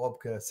أضحك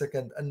وأبكى.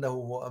 Second, أنه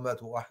هو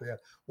أمات وأحيا.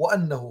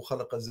 وأنه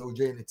خلق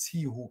الزوجين. It's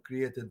He who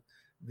created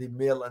the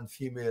male and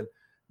female.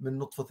 من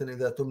نطفة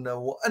إذا تمنى.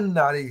 وأن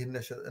عليه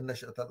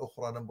النشأة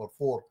الأخرى. Number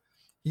 4,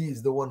 He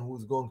is the one who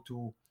is going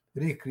to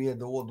recreate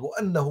the world.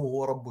 وأنه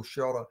هو رب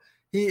الشعرى.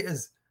 He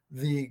is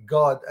the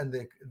God and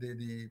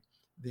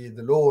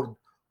the Lord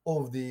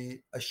of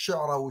the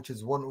Ash-Sha'ra, which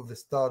is one of the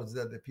stars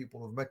that the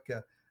people of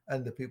Mecca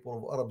and the people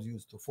of Arabs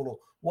used to follow.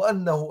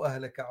 وأنه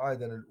أهلك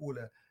عادا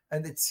الأولى.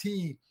 And it's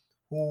He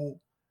who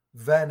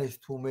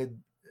vanished, who made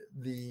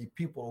the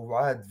people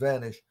of Ad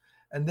vanish.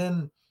 And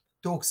then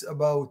talks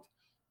about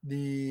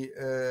the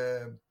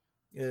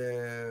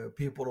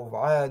people of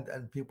Ad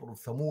and people of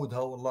Thamud,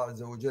 how Allah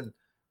Azza wa Jal,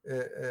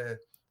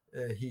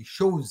 He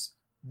shows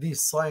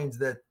these signs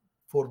that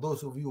for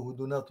those of you who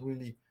do not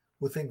really,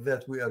 who think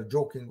that we are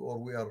joking or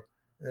we are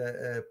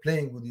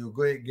playing with you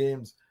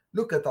games,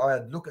 look at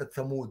Ad, look at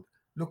Thamud,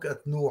 look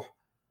at Nuh,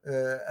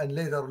 and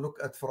later look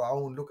at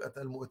Fir'aun, look at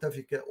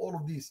Al-Mu'tafika, all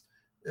of these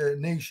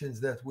nations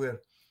that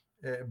were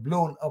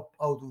blown up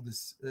out of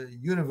this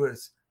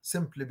universe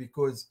simply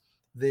because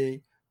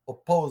they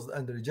opposed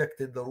and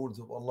rejected the rules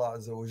of Allah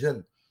Azza wa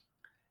Jal.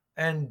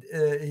 And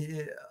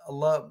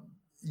Allah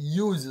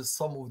uses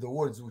some of the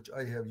words which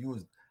I have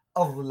used.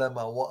 أظلم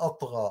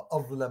وأطغى.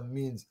 أظلم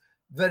means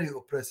very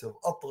oppressive.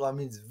 أطغى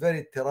means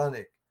very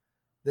tyrannic.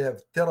 They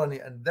have tyranny,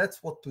 and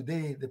that's what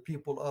today the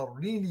people are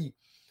really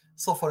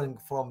suffering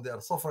from. They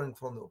are suffering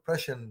from the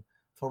oppression,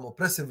 from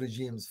oppressive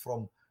regimes,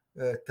 from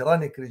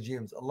tyrannic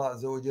regimes. Allah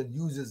Azza wa Jal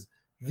uses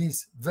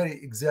these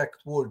very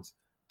exact words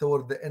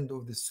toward the end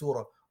of this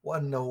surah.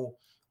 وأنه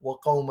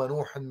وقوم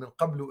نوح من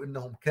قبل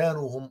إنهم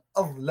كانوا هم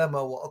أظلم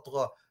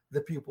وأطغى.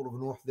 The people of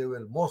Nuh, they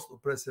were most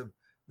oppressive,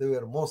 they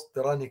were most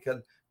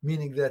tyrannical,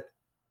 meaning that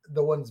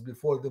the ones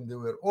before them, they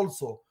were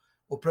also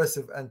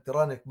oppressive and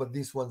tyrannic, but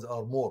these ones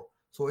are more.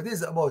 So it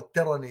is about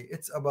tyranny,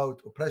 it's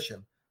about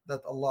oppression,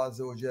 that Allah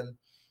Azza wa Jal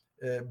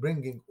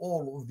bringing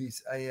all of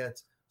these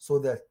ayats so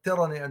that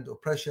tyranny and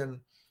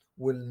oppression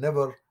will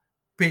never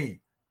pay.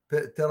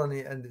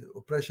 Tyranny and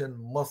oppression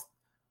must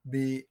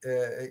be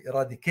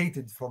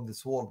eradicated from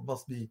this world,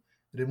 must be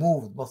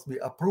removed, must be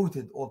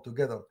uprooted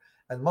altogether,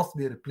 and must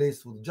be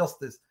replaced with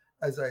justice,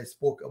 as I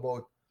spoke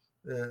about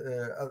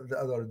the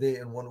other day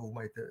in one of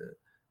my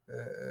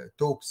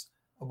talks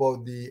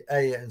about the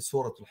ayah in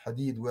Surah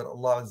Al-Hadid, where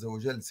Allah Azza wa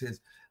Jal says,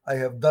 I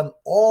have done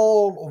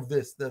all of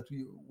this that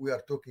we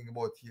are talking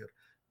about here: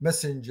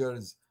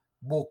 messengers,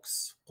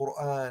 books,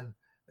 Quran,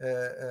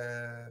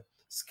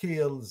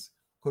 scales,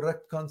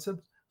 correct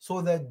concepts,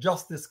 so that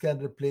justice can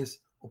replace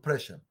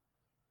oppression.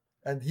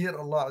 And here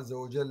Allah Azza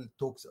wa Jal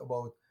talks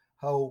about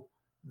how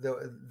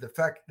the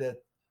fact that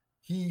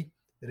He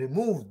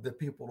removed the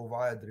people of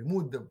Ad,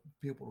 removed the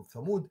people of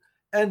Thamud,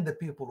 and the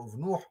people of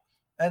Nuh,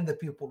 and the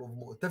people of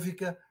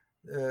Mu'tafika,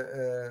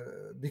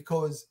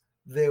 because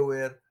they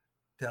were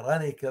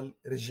tyrannical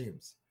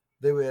regimes.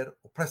 They were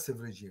oppressive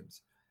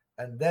regimes.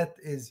 And that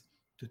is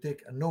to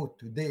take a note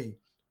today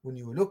when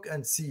you look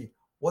and see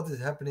what is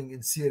happening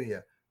in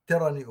Syria,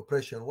 tyranny,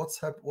 oppression,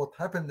 what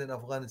happened in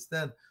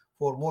Afghanistan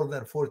for more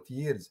than 40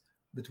 years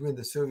between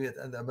the Soviet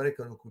and the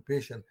American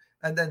occupation,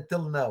 and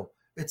until now,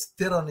 it's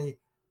tyranny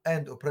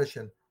and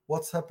oppression.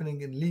 What's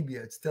happening in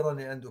Libya? It's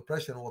tyranny and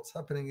oppression. What's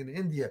happening in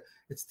India?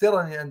 It's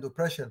tyranny and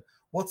oppression.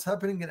 What's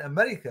happening in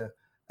America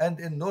and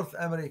in North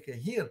America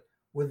here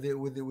with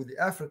the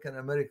African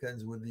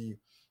Americans, with the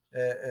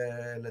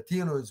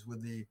Latinos,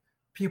 with the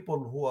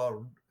people who are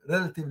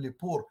relatively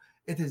poor?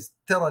 It is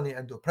tyranny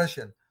and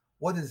oppression.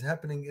 What is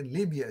happening in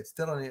Libya? It's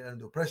tyranny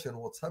and oppression.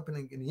 What's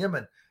happening in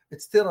Yemen?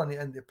 It's tyranny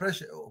and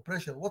oppression.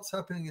 What's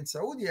happening in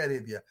Saudi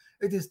Arabia?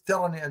 It is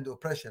tyranny and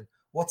oppression.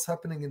 What's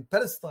happening in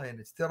Palestine?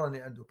 It's tyranny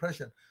and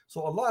oppression.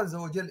 So Allah Azza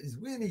wa Jal is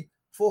really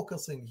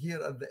focusing here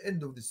at the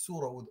end of the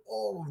surah with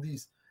all of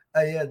these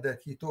ayat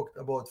that He talked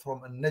about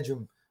from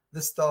An-Najm,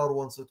 the star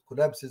once it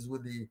collapses,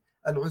 with the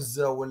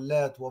Al-Uzza,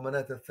 Wal-Lat, wa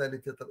Manat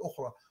al-Thalithat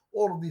al-Ukhra,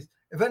 all of these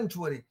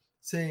eventually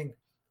saying,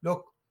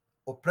 look,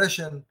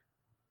 oppression,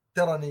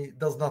 tyranny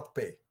does not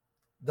pay,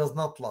 does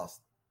not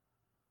last.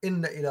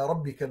 Inna ila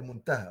rabbika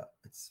al-muntaha.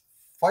 It's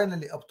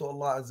finally up to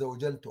Allah Azza wa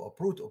Jal to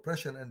uproot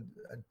oppression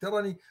and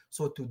tyranny.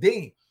 So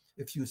today,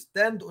 if you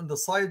stand on the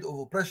side of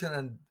oppression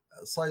and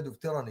side of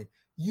tyranny,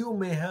 you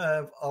may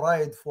have a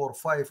ride for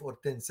 5 or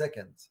 10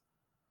 seconds.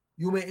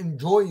 You may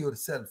enjoy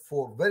yourself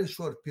for a very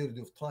short period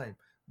of time,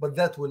 but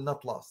that will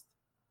not last.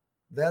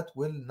 That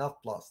will not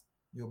last.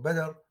 You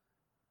better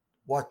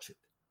watch it.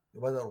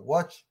 You better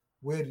watch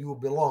where you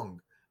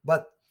belong.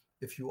 But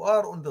if you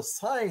are on the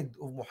side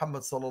of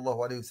Muhammad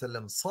sallallahu alayhi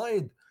wasallam,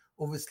 side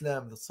of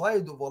Islam, the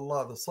side of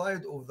Allah, the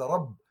side of the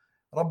Rabb,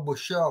 Rabb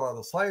al-Shara,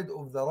 the side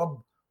of the Rabb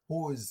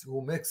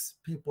who makes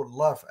people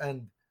laugh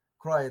and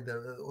cry.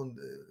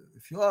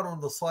 If you are on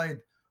the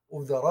side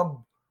of the Rabb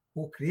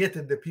who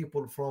created the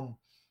people from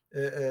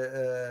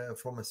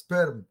a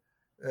sperm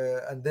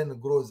and then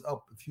grows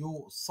up. If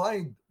you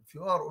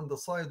are on the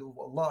side of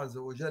Allah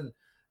Azza wa Jal,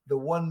 the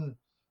one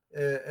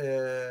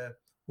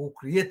who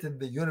created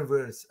the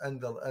universe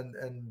and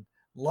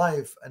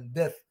life and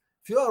death,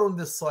 if you are on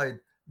this side,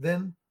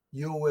 then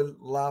you will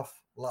laugh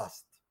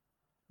last.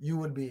 You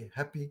will be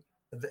happy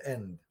at the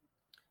end.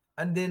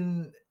 And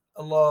then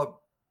Allah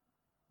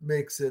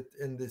makes it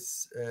in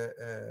this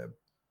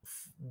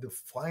the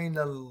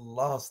final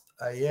last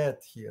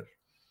ayat here.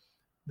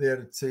 There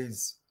it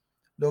says,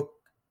 look,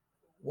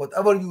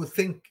 whatever you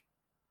think,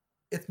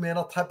 it may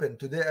not happen.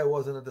 Today I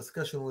was in a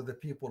discussion with the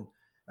people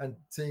and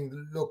saying,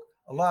 look,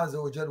 Allah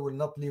Azza wa Jal will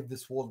not leave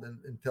this world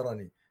in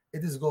tyranny.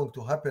 It is going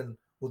to happen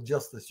with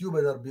justice. You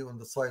better be on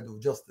the side of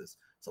justice.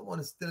 Someone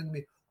is telling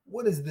me,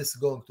 when is this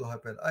going to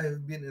happen? I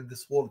have been in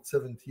this world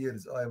 70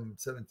 years. I am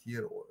 70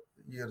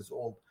 years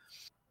old.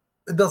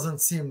 It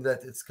doesn't seem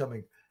that it's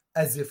coming.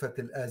 Azifat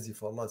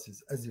al-azif, Allah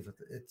says, azifat.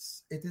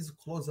 It is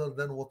closer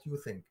than what you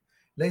think.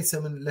 ليس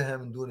من لها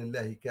من دون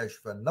الله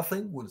كاشفا.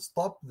 Nothing will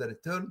stop the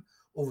return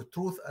of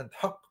truth and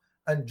haqq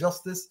and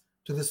justice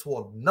to this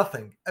world.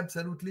 Nothing,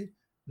 absolutely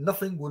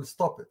nothing will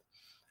stop it.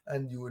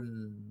 And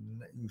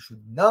you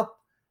should not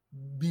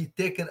be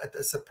taken at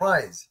a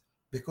surprise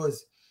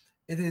because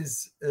it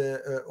is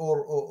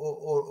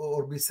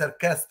or be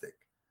sarcastic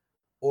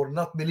or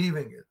not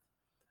believing it,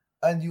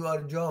 and you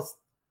are just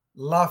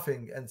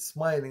laughing and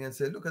smiling and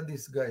say, look at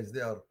these guys,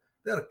 they are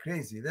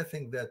crazy. They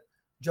think that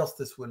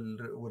justice will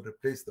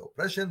replace the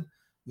oppression.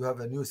 You have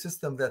a new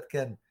system that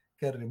can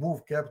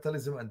remove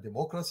capitalism and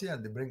democracy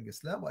and bring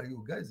Islam. Are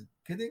you guys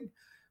kidding?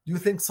 Do you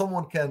think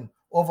someone can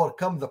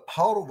overcome the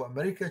power of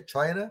America,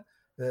 China,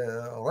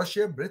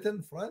 Russia,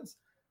 Britain, France,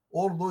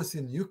 all those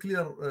in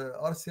nuclear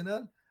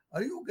arsenal?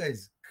 Are you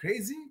guys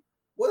crazy?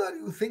 What are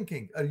you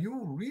thinking? Are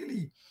you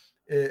really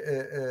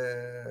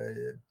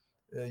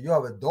you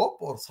have a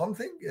dope or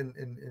something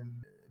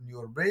in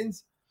your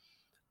brains?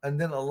 And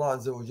then Allah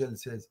Azza wa Jal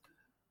says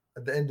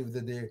at the end of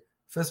the day,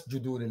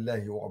 فَاسْجُدُوا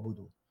لِلَّهِ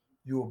وَعْبُدُوا.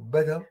 You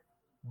better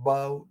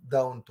bow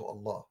down to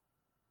Allah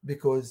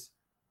because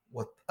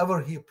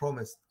whatever He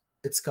promised,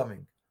 it's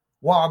coming.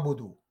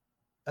 وَعْبُدُوا.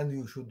 And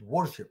you should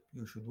worship.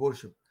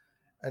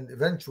 And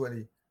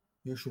eventually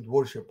you should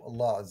worship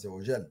Allah Azza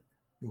wa Jal.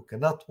 You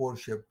cannot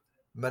worship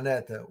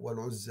مناة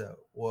والعزى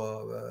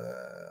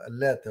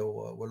واللات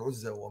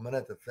والعزى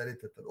ومناة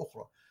الثالثة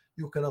الأخرى.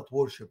 You cannot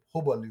worship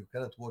Hubal. You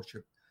cannot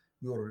worship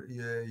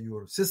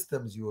your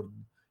systems,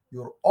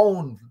 your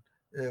own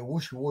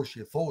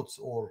wishy-washy thoughts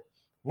or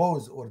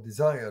laws or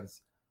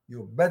desires.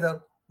 You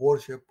better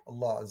worship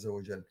Allah Azza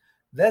wa Jal.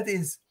 That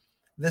is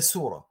the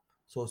surah.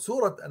 So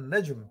Surah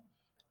An-Najm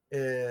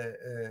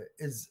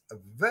is a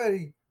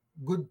very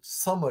good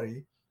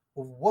summary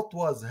of what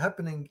was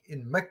happening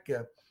in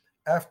Mecca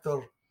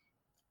after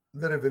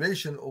the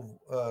revelation of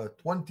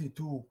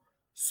 22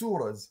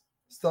 surahs,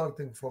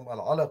 starting from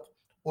Al-Alaq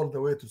all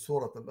the way to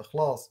Surah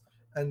Al-Ikhlas,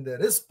 and the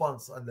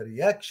response and the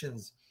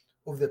reactions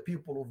of the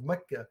people of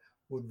Mecca.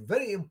 With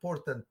very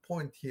important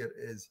point here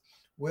is,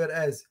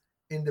 whereas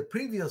in the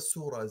previous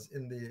surahs,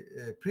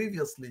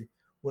 previously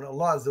when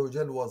Allah Azza wa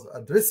Jal was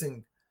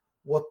addressing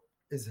what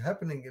is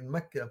happening in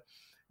Mecca,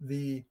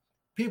 the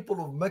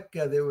people of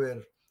Mecca, they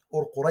were,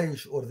 or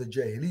Quraysh, or the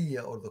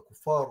Jahiliyyah, or the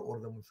Kuffar, or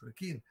the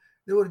Mushrikeen,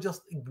 they were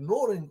just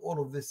ignoring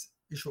all of this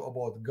issue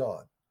about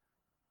God.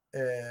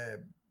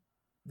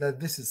 That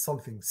this is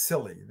something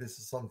silly, this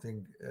is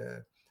something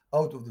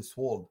out of this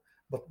world.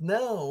 But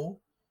now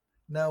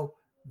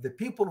the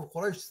people of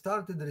Quraysh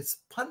started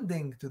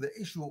responding to the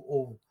issue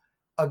of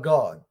a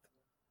God,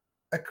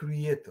 a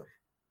creator,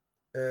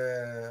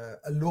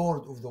 a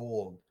Lord of the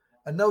world.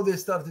 And now they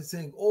started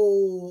saying,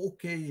 oh,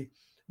 okay,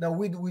 now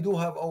we do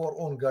have our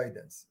own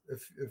guidance.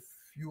 If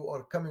you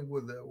are coming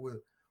with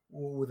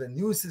a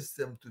new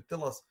system to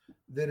tell us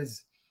there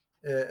is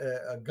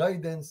a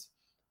guidance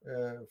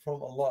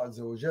from Allah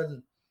Azza wa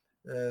Jal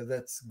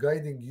that's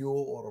guiding you,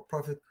 or a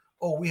prophet,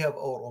 oh, we have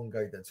our own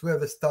guidance. We have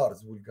the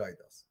stars will guide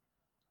us.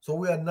 So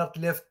we are not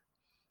left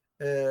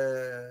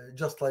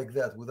just like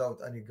that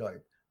without any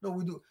guide. No,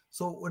 we do.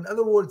 So in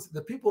other words,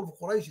 the people of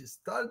Quraysh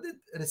started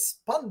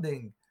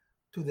responding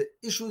to the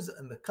issues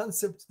and the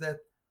concepts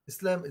that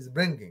Islam is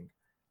bringing.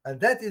 And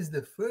that is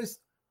the first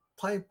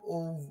type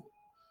of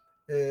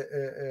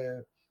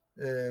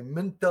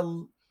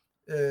mental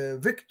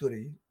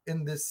victory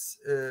in this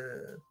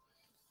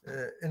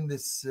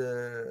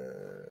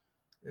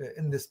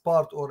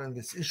part, or in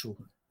this issue.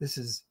 This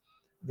is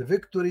the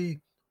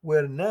victory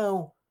where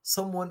now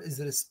someone is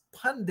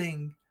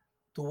responding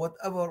to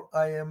whatever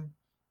I am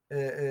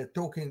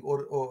talking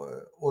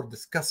or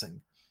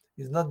discussing.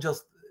 It's not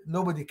just,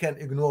 nobody can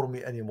ignore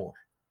me anymore.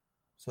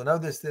 So now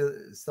they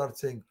start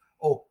saying,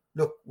 oh,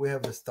 look, we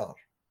have a star.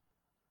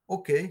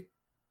 Okay,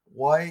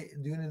 why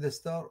do you need a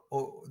star?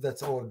 Oh,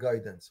 that's our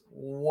guidance.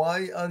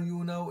 Why are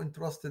you now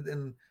interested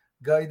in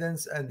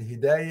guidance and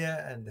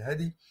hidayah and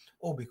hadi?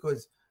 Oh,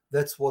 because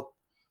that's what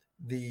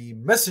the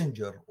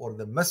messenger or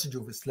the message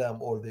of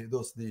Islam, or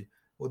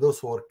those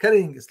who are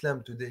carrying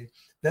Islam today,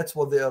 that's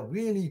what they are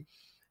really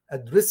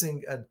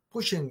addressing and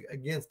pushing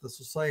against the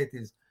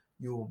societies.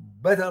 You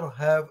better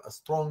have a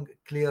strong,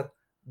 clear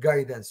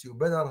guidance. You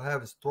better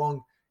have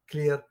strong,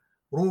 clear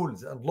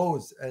rules and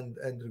laws and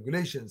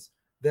regulations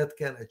that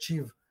can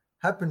achieve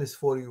happiness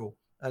for you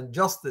and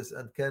justice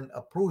and can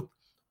uproot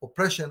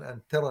oppression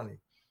and tyranny.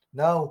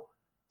 Now,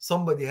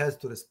 somebody has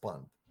to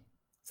respond.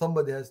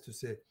 Somebody has to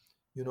say,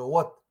 you know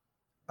what?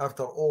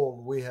 After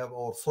all, we have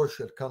our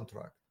social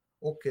contract.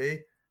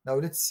 Okay, now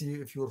let's see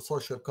if your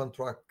social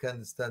contract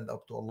can stand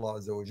up to Allah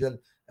Azza wa Jal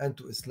and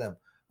to Islam.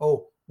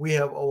 Oh, we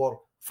have our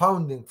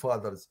founding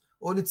fathers.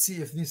 Oh, let's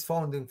see if these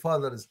founding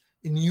fathers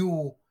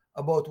knew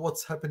about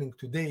what's happening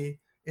today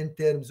in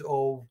terms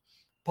of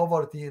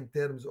poverty, in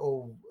terms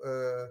of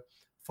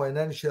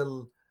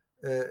financial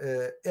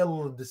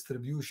ill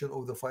distribution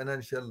of the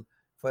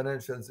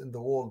financials in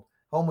the world.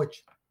 How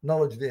much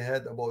knowledge they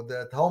had about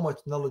that? How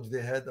much knowledge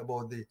they had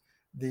about the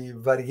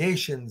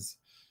variations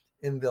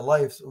in the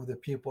lives of the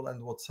people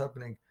and what's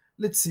happening.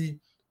 Let's see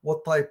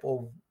what type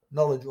of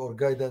knowledge or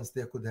guidance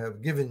they could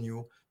have given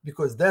you,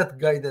 because that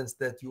guidance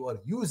that you are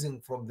using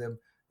from them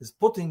is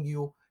putting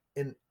you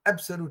in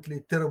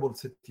absolutely terrible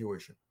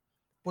situation,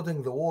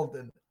 putting the world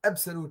in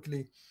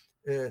absolutely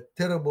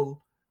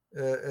terrible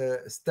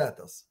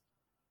status,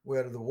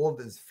 where the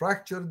world is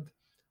fractured,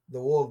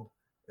 the world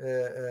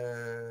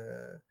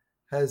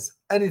has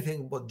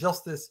anything but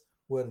justice,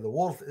 where the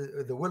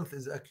wealth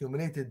is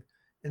accumulated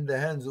in the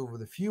hands of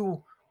the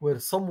few, where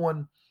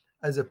someone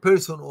as a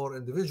person or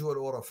individual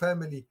or a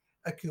family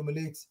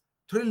accumulates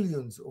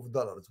trillions of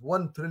dollars,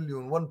 1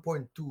 trillion,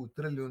 1.2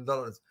 trillion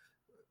dollars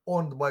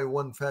owned by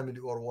one family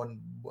or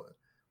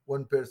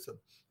one person,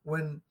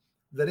 when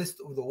the rest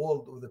of the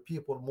world of the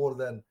people, more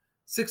than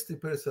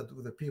 60%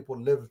 of the people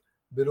live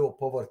below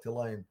poverty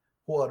line,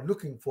 who are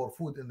looking for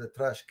food in the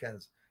trash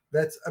cans.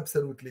 That's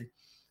absolutely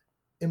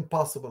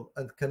impossible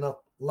and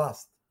cannot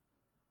last.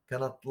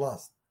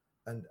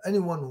 And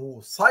anyone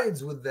who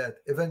sides with that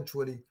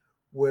eventually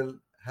will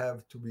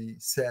have to be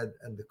sad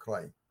and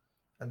cry.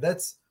 And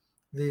that's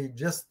the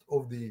gist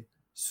of the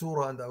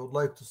surah. And I would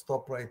like to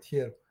stop right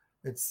here.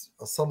 It's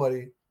a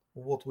summary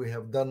of what we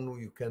have done.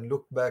 You can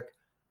look back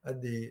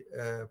at the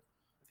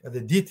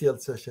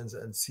detailed sessions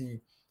and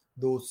see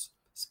those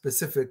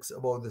specifics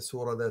about the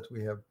surah that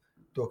we have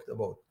talked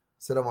about.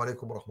 Assalamu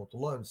alaikum wa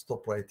rahmatullah. I'll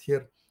stop right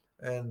here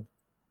and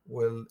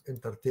will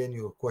entertain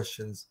your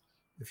questions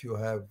if you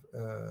have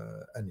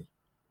any.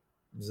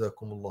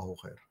 Jazakumullahu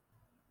khair.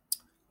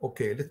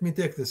 Okay, let me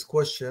take this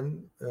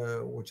question,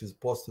 which is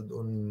posted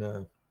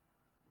on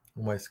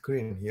my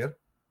screen here.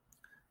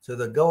 So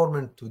the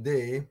government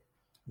today,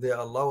 they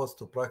allow us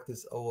to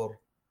practice our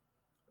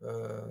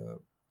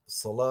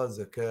salah,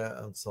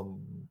 zakah, and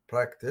some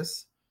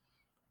practice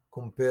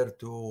compared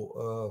to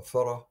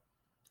Farah,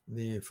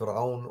 the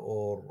Fir'aun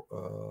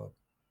or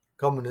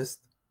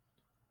communist,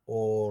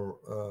 or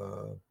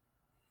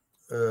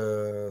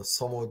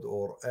Samud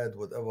or Ad,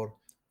 whatever.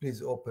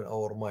 Please open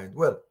our mind.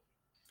 Well,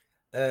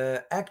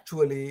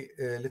 actually,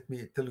 let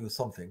me tell you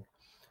something.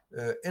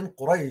 In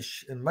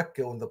Quraysh, in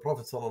Mecca, when the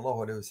Prophet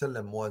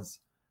ﷺ was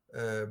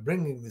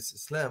bringing this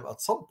Islam,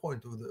 at some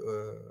point,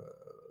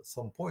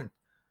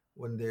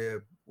 when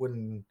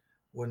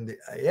the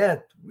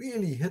ayat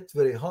really hit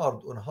very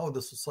hard on how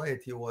the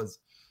society was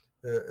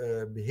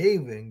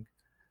behaving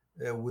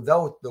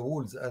without the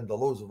rules and the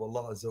laws of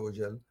Allah Azza wa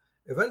Jal,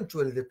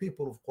 eventually the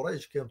people of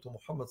Quraysh came to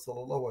Muhammad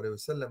sallallahu alayhi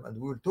wasallam, and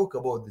we will talk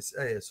about this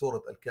ayah, Surah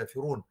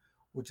Al-Kafirun,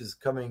 which is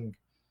coming.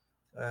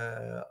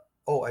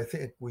 I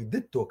think we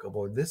did talk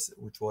about this,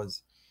 which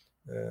was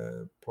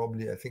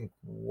probably, I think,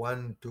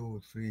 1,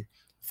 2, 3,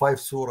 5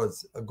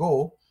 surahs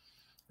ago.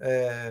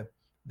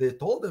 They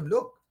told them,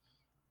 look,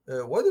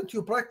 why don't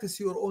you practice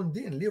your own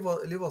deen? Leave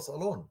us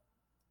alone.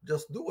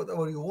 Just do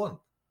whatever you want.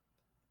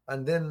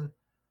 And then,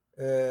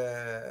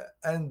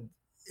 and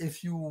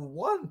if you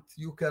want,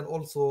 you can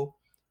also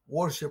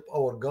worship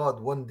our God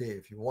one day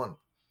if you want.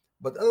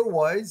 But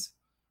otherwise,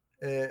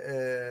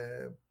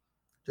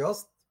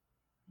 just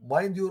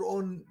mind your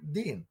own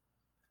deen.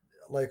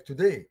 Like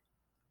today,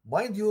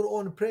 mind your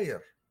own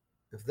prayer.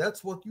 If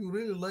that's what you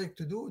really like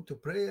to do, to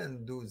pray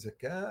and do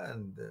zakah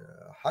and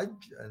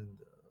hajj and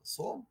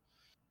psalm,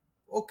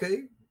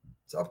 okay,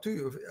 it's up to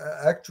you.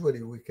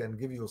 Actually, we can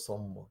give you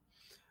some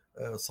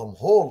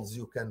holes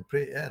you can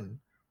pray in.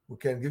 We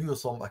can give you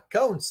some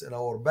accounts in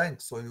our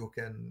bank so you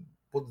can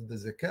put the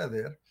zakah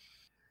there.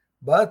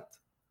 But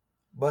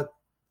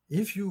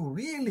if you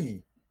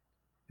really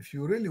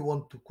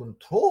want to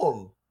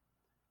control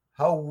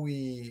how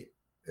we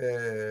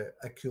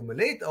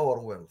accumulate our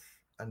wealth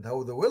and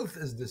how the wealth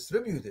is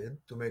distributed,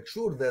 to make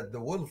sure that the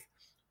wealth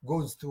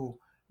goes to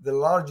the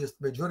largest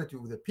majority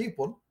of the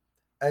people,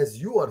 as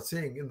you are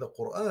saying in the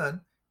Quran,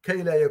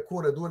 كَيْ لَا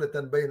يَكُونَ دُولَةً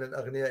بَيْنَ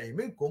الْأَغْنِيَاءِ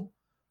مِنْكُمْ,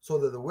 so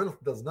that the wealth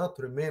does not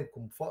remain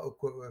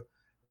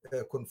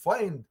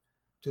confined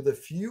to the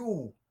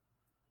few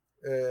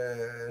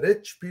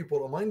rich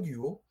people among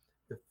you.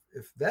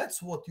 if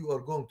that's what you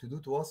are going to do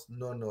to us,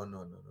 no, no,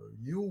 no, no, no.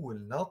 You will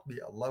not be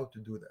allowed to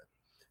do that.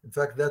 In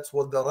fact, that's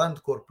what the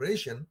Rand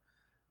Corporation,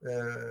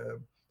 a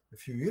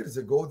few years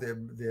ago,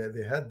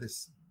 they had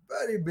this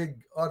very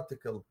big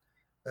article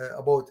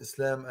about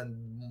Islam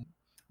and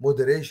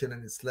moderation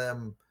in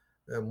Islam,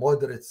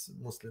 moderate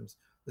Muslims.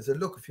 They said,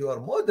 look, if you are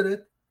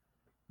moderate,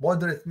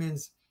 moderate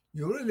means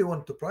you really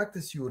want to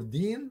practice your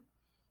deen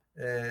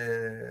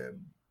uh,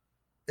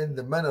 in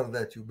the manner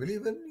that you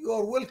believe in, you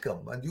are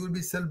welcome and you will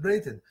be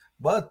celebrated.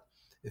 But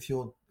if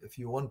you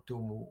want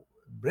to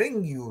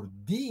bring your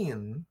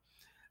deen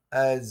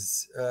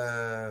as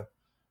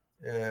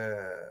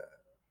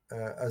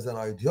as an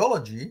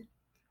ideology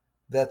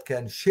that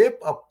can shape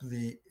up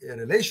the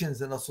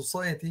relations in a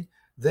society,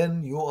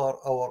 then you are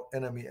our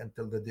enemy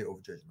until the day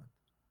of judgment,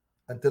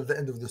 until the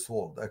end of this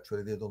world.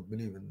 Actually, they don't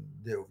believe in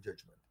day of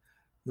judgment.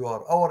 You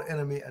are our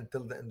enemy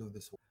until the end of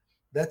this world.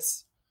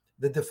 That's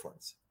the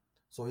difference.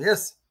 So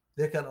yes,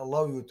 they can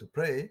allow you to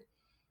pray,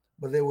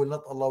 but they will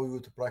not allow you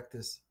to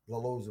practice the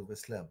laws of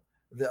Islam.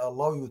 They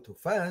allow you to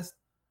fast,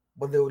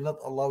 but they will not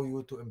allow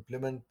you to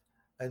implement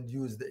and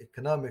use the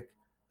economic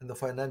and the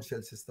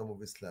financial system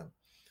of Islam.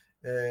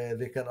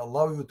 They can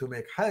allow you to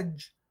make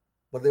Hajj,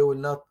 but they will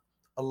not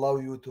allow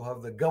you to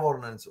have the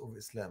governance of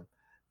Islam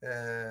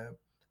uh,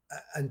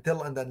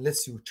 until and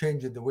unless you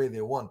change it the way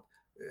they want.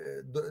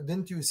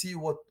 Didn't you see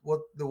what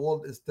the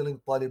world is telling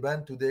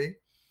Taliban today?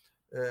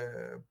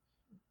 Uh,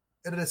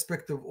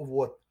 Irrespective of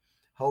what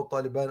how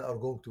Taliban are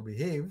going to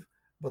behave,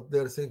 but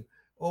they're saying,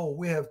 "Oh,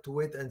 we have to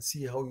wait and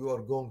see how you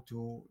are going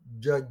to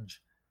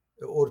judge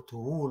or to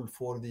rule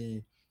for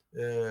the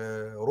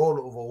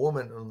role of a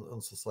woman in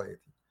society."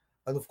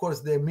 And of course,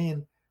 they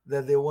mean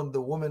that they want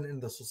the woman in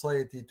the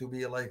society to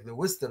be like the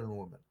Western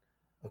woman,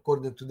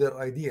 according to their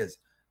ideas.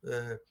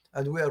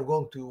 And we are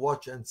going to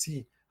watch and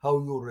see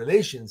how your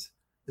relations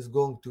is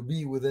going to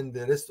be within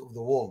the rest of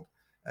the world.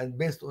 And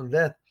based on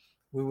that,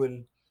 we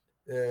will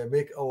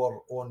make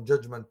our own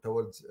judgment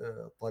towards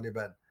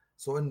Taliban.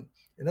 So,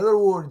 in other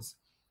words,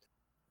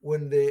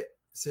 when they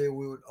say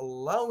we will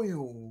allow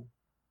you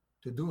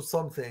to do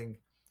something,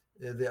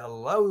 they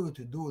allow you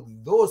to do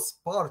those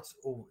parts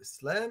of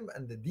Islam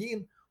and the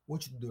Deen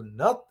which do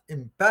not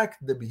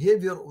impact the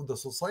behavior of the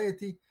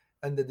society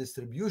and the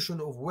distribution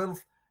of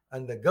wealth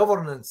and the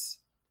governance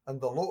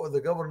and the law of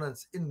the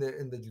governance in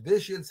the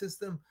judicial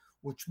system,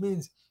 which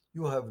means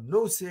you have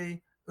no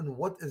say in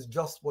what is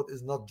just, what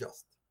is not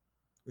just.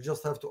 We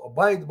just have to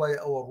abide by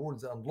our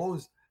rules and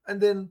laws,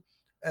 and then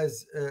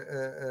as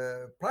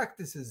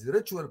practices,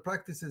 ritual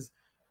practices,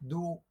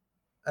 do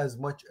as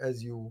much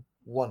as you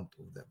want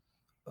of them.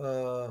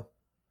 Uh,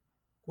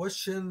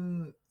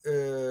 Question: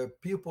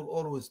 people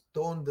always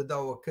tone the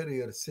dawah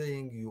career,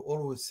 saying you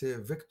always say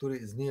victory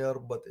is near,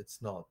 but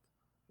it's not.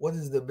 What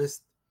is the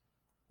best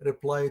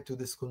reply to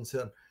this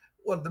concern?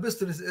 Well, the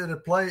best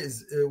reply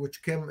is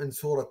which came in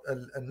Surah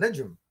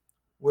Al-Najm,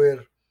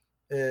 where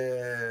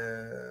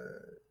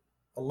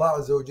Allah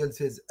Azza wa Jal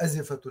says,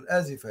 Azifatul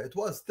Azifa. It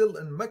was still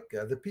in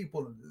Mecca. The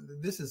people,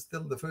 this is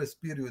still the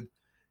first period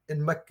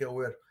in Mecca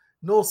where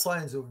no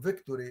signs of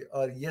victory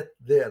are yet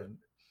there.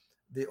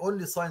 The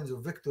only signs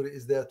of victory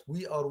is that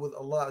we are with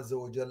Allah Azza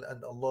wa Jal,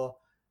 and Allah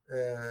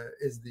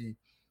is the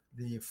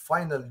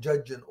final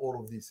judge in all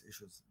of these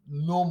issues.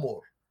 No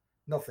more,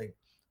 nothing.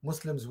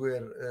 Muslims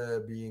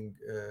were being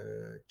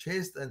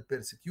chased and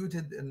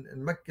persecuted in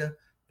Mecca.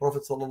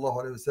 Prophet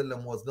Sallallahu Alaihi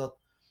Wasallam was not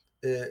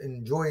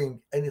enjoying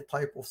any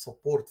type of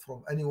support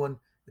from anyone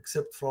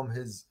except from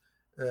his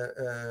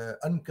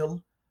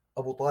uncle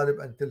Abu Talib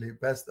until he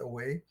passed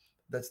away.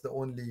 That's the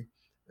only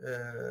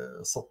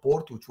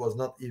support, which was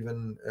not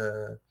even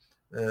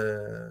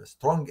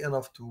strong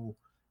enough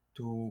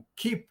to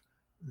keep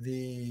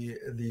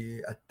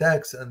the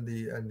attacks and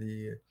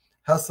the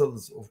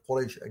hassles of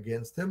Quraysh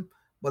against him.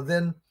 But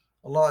then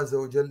Allah Azza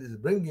wa Jal is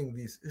bringing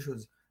these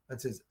issues and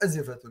says,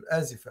 Azifatul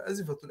Azifa.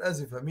 Azifatul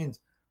Azifa means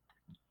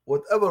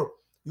whatever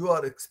you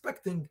are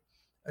expecting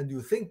and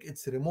you think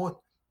it's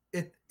remote,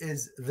 it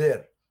is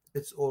there.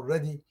 It's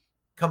already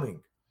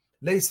coming.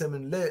 ليس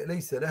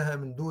لها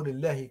من دون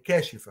الله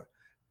كاشفة.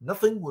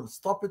 Nothing will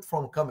stop it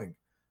from coming.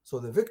 So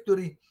the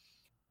victory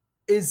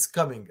is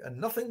coming and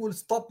nothing will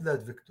stop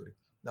that victory.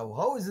 Now,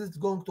 how is it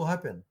going to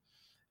happen?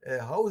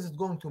 How is it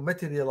going to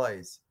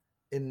materialize?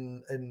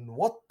 In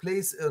what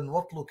place, in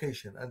what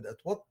location, and at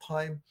what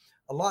time?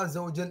 Allah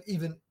Azza wa Jal,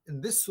 even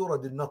in this surah,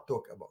 did not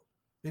talk about.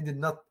 He did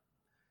not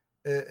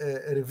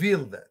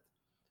reveal that.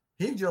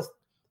 He just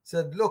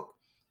said, look,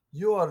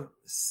 you are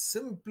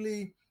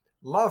simply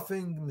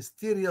laughing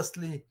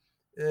mysteriously,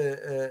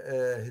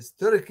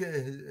 hysterical,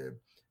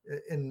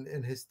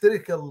 in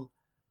hysterical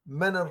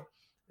manner.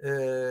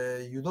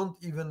 You don't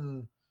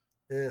even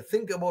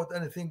think about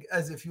anything,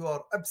 as if you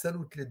are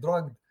absolutely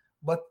drugged,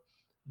 but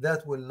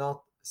that will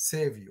not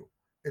save you.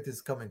 It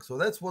is coming. So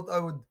that's what I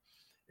would,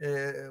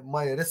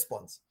 my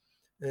response.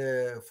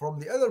 From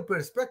the other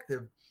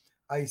perspective,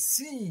 I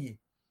see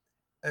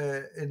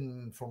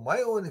from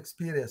my own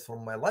experience,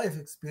 from my life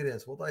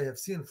experience, what I have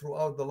seen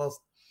throughout the last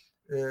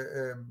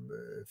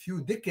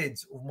few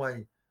decades of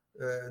my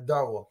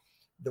da'wah,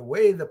 the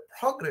way the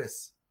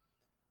progress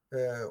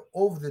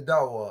of the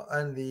da'wah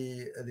and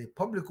the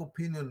public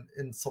opinion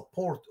in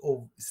support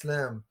of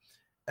Islam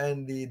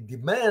and the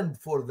demand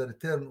for the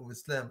return of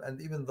Islam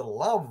and even the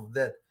love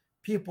that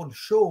people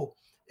show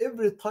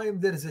every time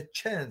there is a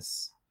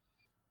chance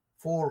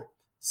for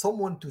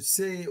someone to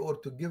say or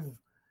to give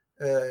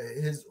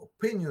his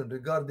opinion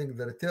regarding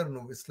the return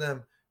of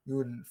Islam, you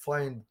will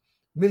find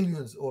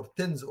millions or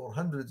tens or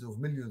hundreds of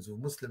millions of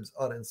Muslims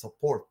are in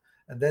support,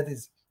 and that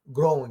is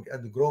growing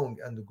and growing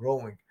and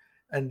growing,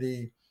 and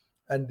the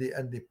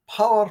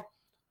power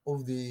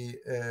of the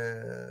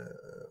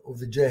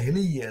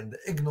jahiliyyah and the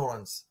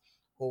ignorance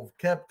of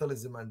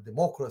capitalism and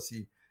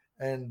democracy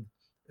and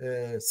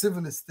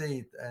civil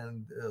state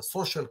and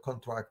social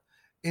contract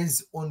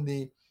is on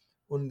the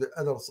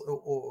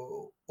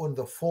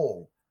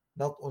fall,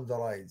 not on the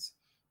rise,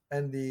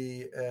 and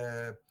the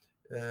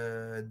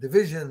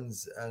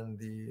divisions and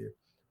the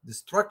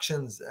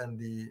destructions and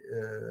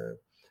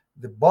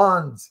the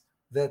bonds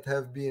that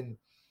have been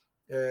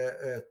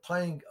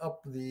tying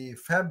up the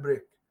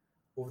fabric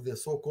of the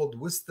so-called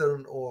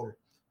Western or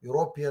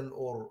European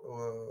or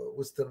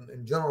Western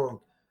in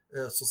general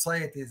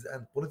societies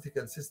and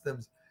political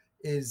systems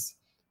is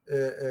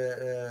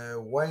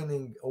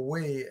winding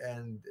away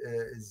and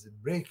is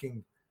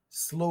breaking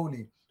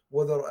slowly,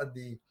 whether at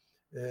the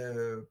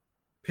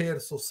pair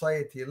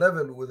society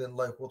level within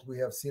like what we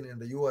have seen in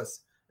the US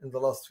in the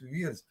last few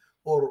years,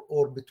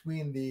 or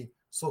between the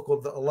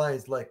so-called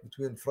alliance like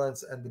between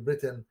France and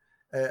Britain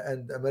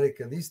and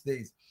America these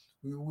days.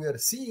 We are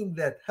seeing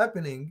that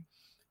happening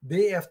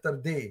day after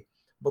day.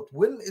 But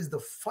when is the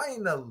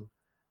final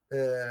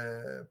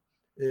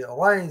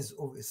rise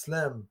of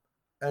Islam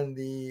and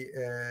the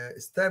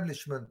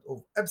establishment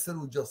of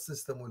absolute just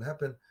system will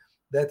happen?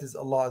 That is,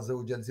 Allah Azza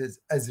wa Jal says,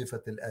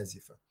 Azifat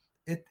al-Azifa.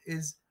 It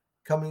is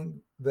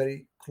coming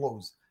very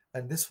close.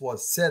 And this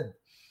was said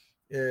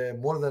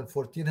more than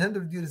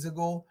 1400 years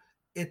ago.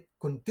 It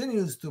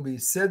continues to be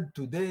said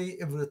today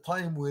every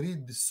time we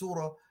read the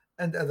surah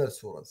and other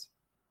surahs.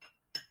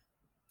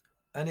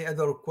 Any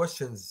other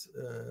questions,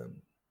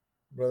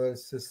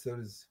 brothers,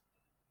 sisters?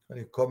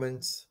 Any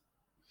comments?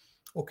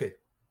 Okay.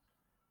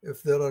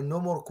 If there are no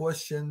more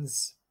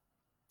questions,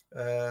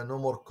 no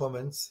more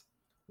comments,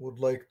 would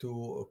like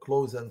to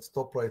close and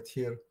stop right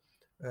here,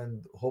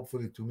 and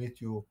hopefully to meet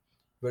you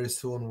very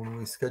soon when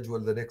we schedule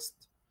the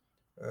next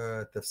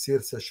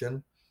tafsir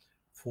session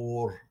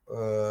for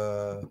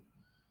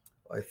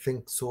I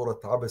think Surah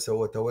Abasa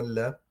wa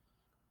Tawalla,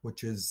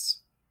 which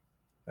is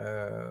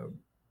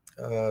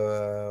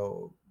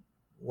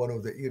one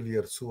of the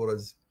earlier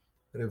surahs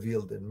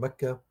revealed in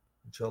Mecca.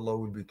 Inshallah,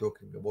 we'll be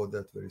talking about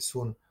that very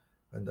soon,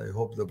 and I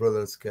hope the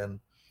brothers can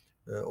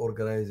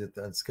organize it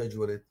and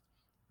schedule it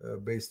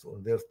based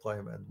on their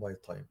time and my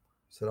time.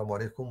 Assalamu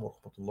alaikum wa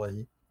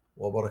rahmatullahi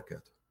wa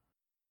barakatuh.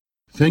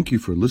 Thank you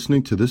for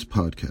listening to this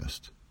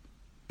podcast.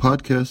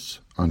 Podcasts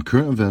on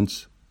current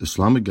events,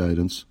 Islamic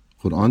guidance,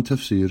 Quran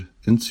tafsir,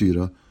 and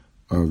seerah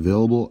are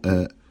available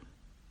at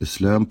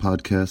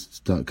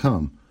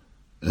islampodcasts.com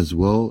as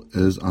well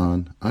as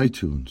on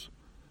iTunes.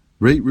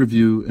 Rate,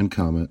 review, and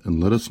comment,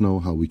 and let us know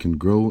how we can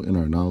grow in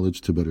our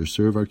knowledge to better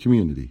serve our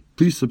community.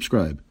 Please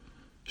subscribe,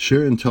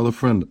 share, and tell a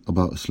friend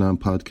about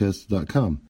islampodcasts.com.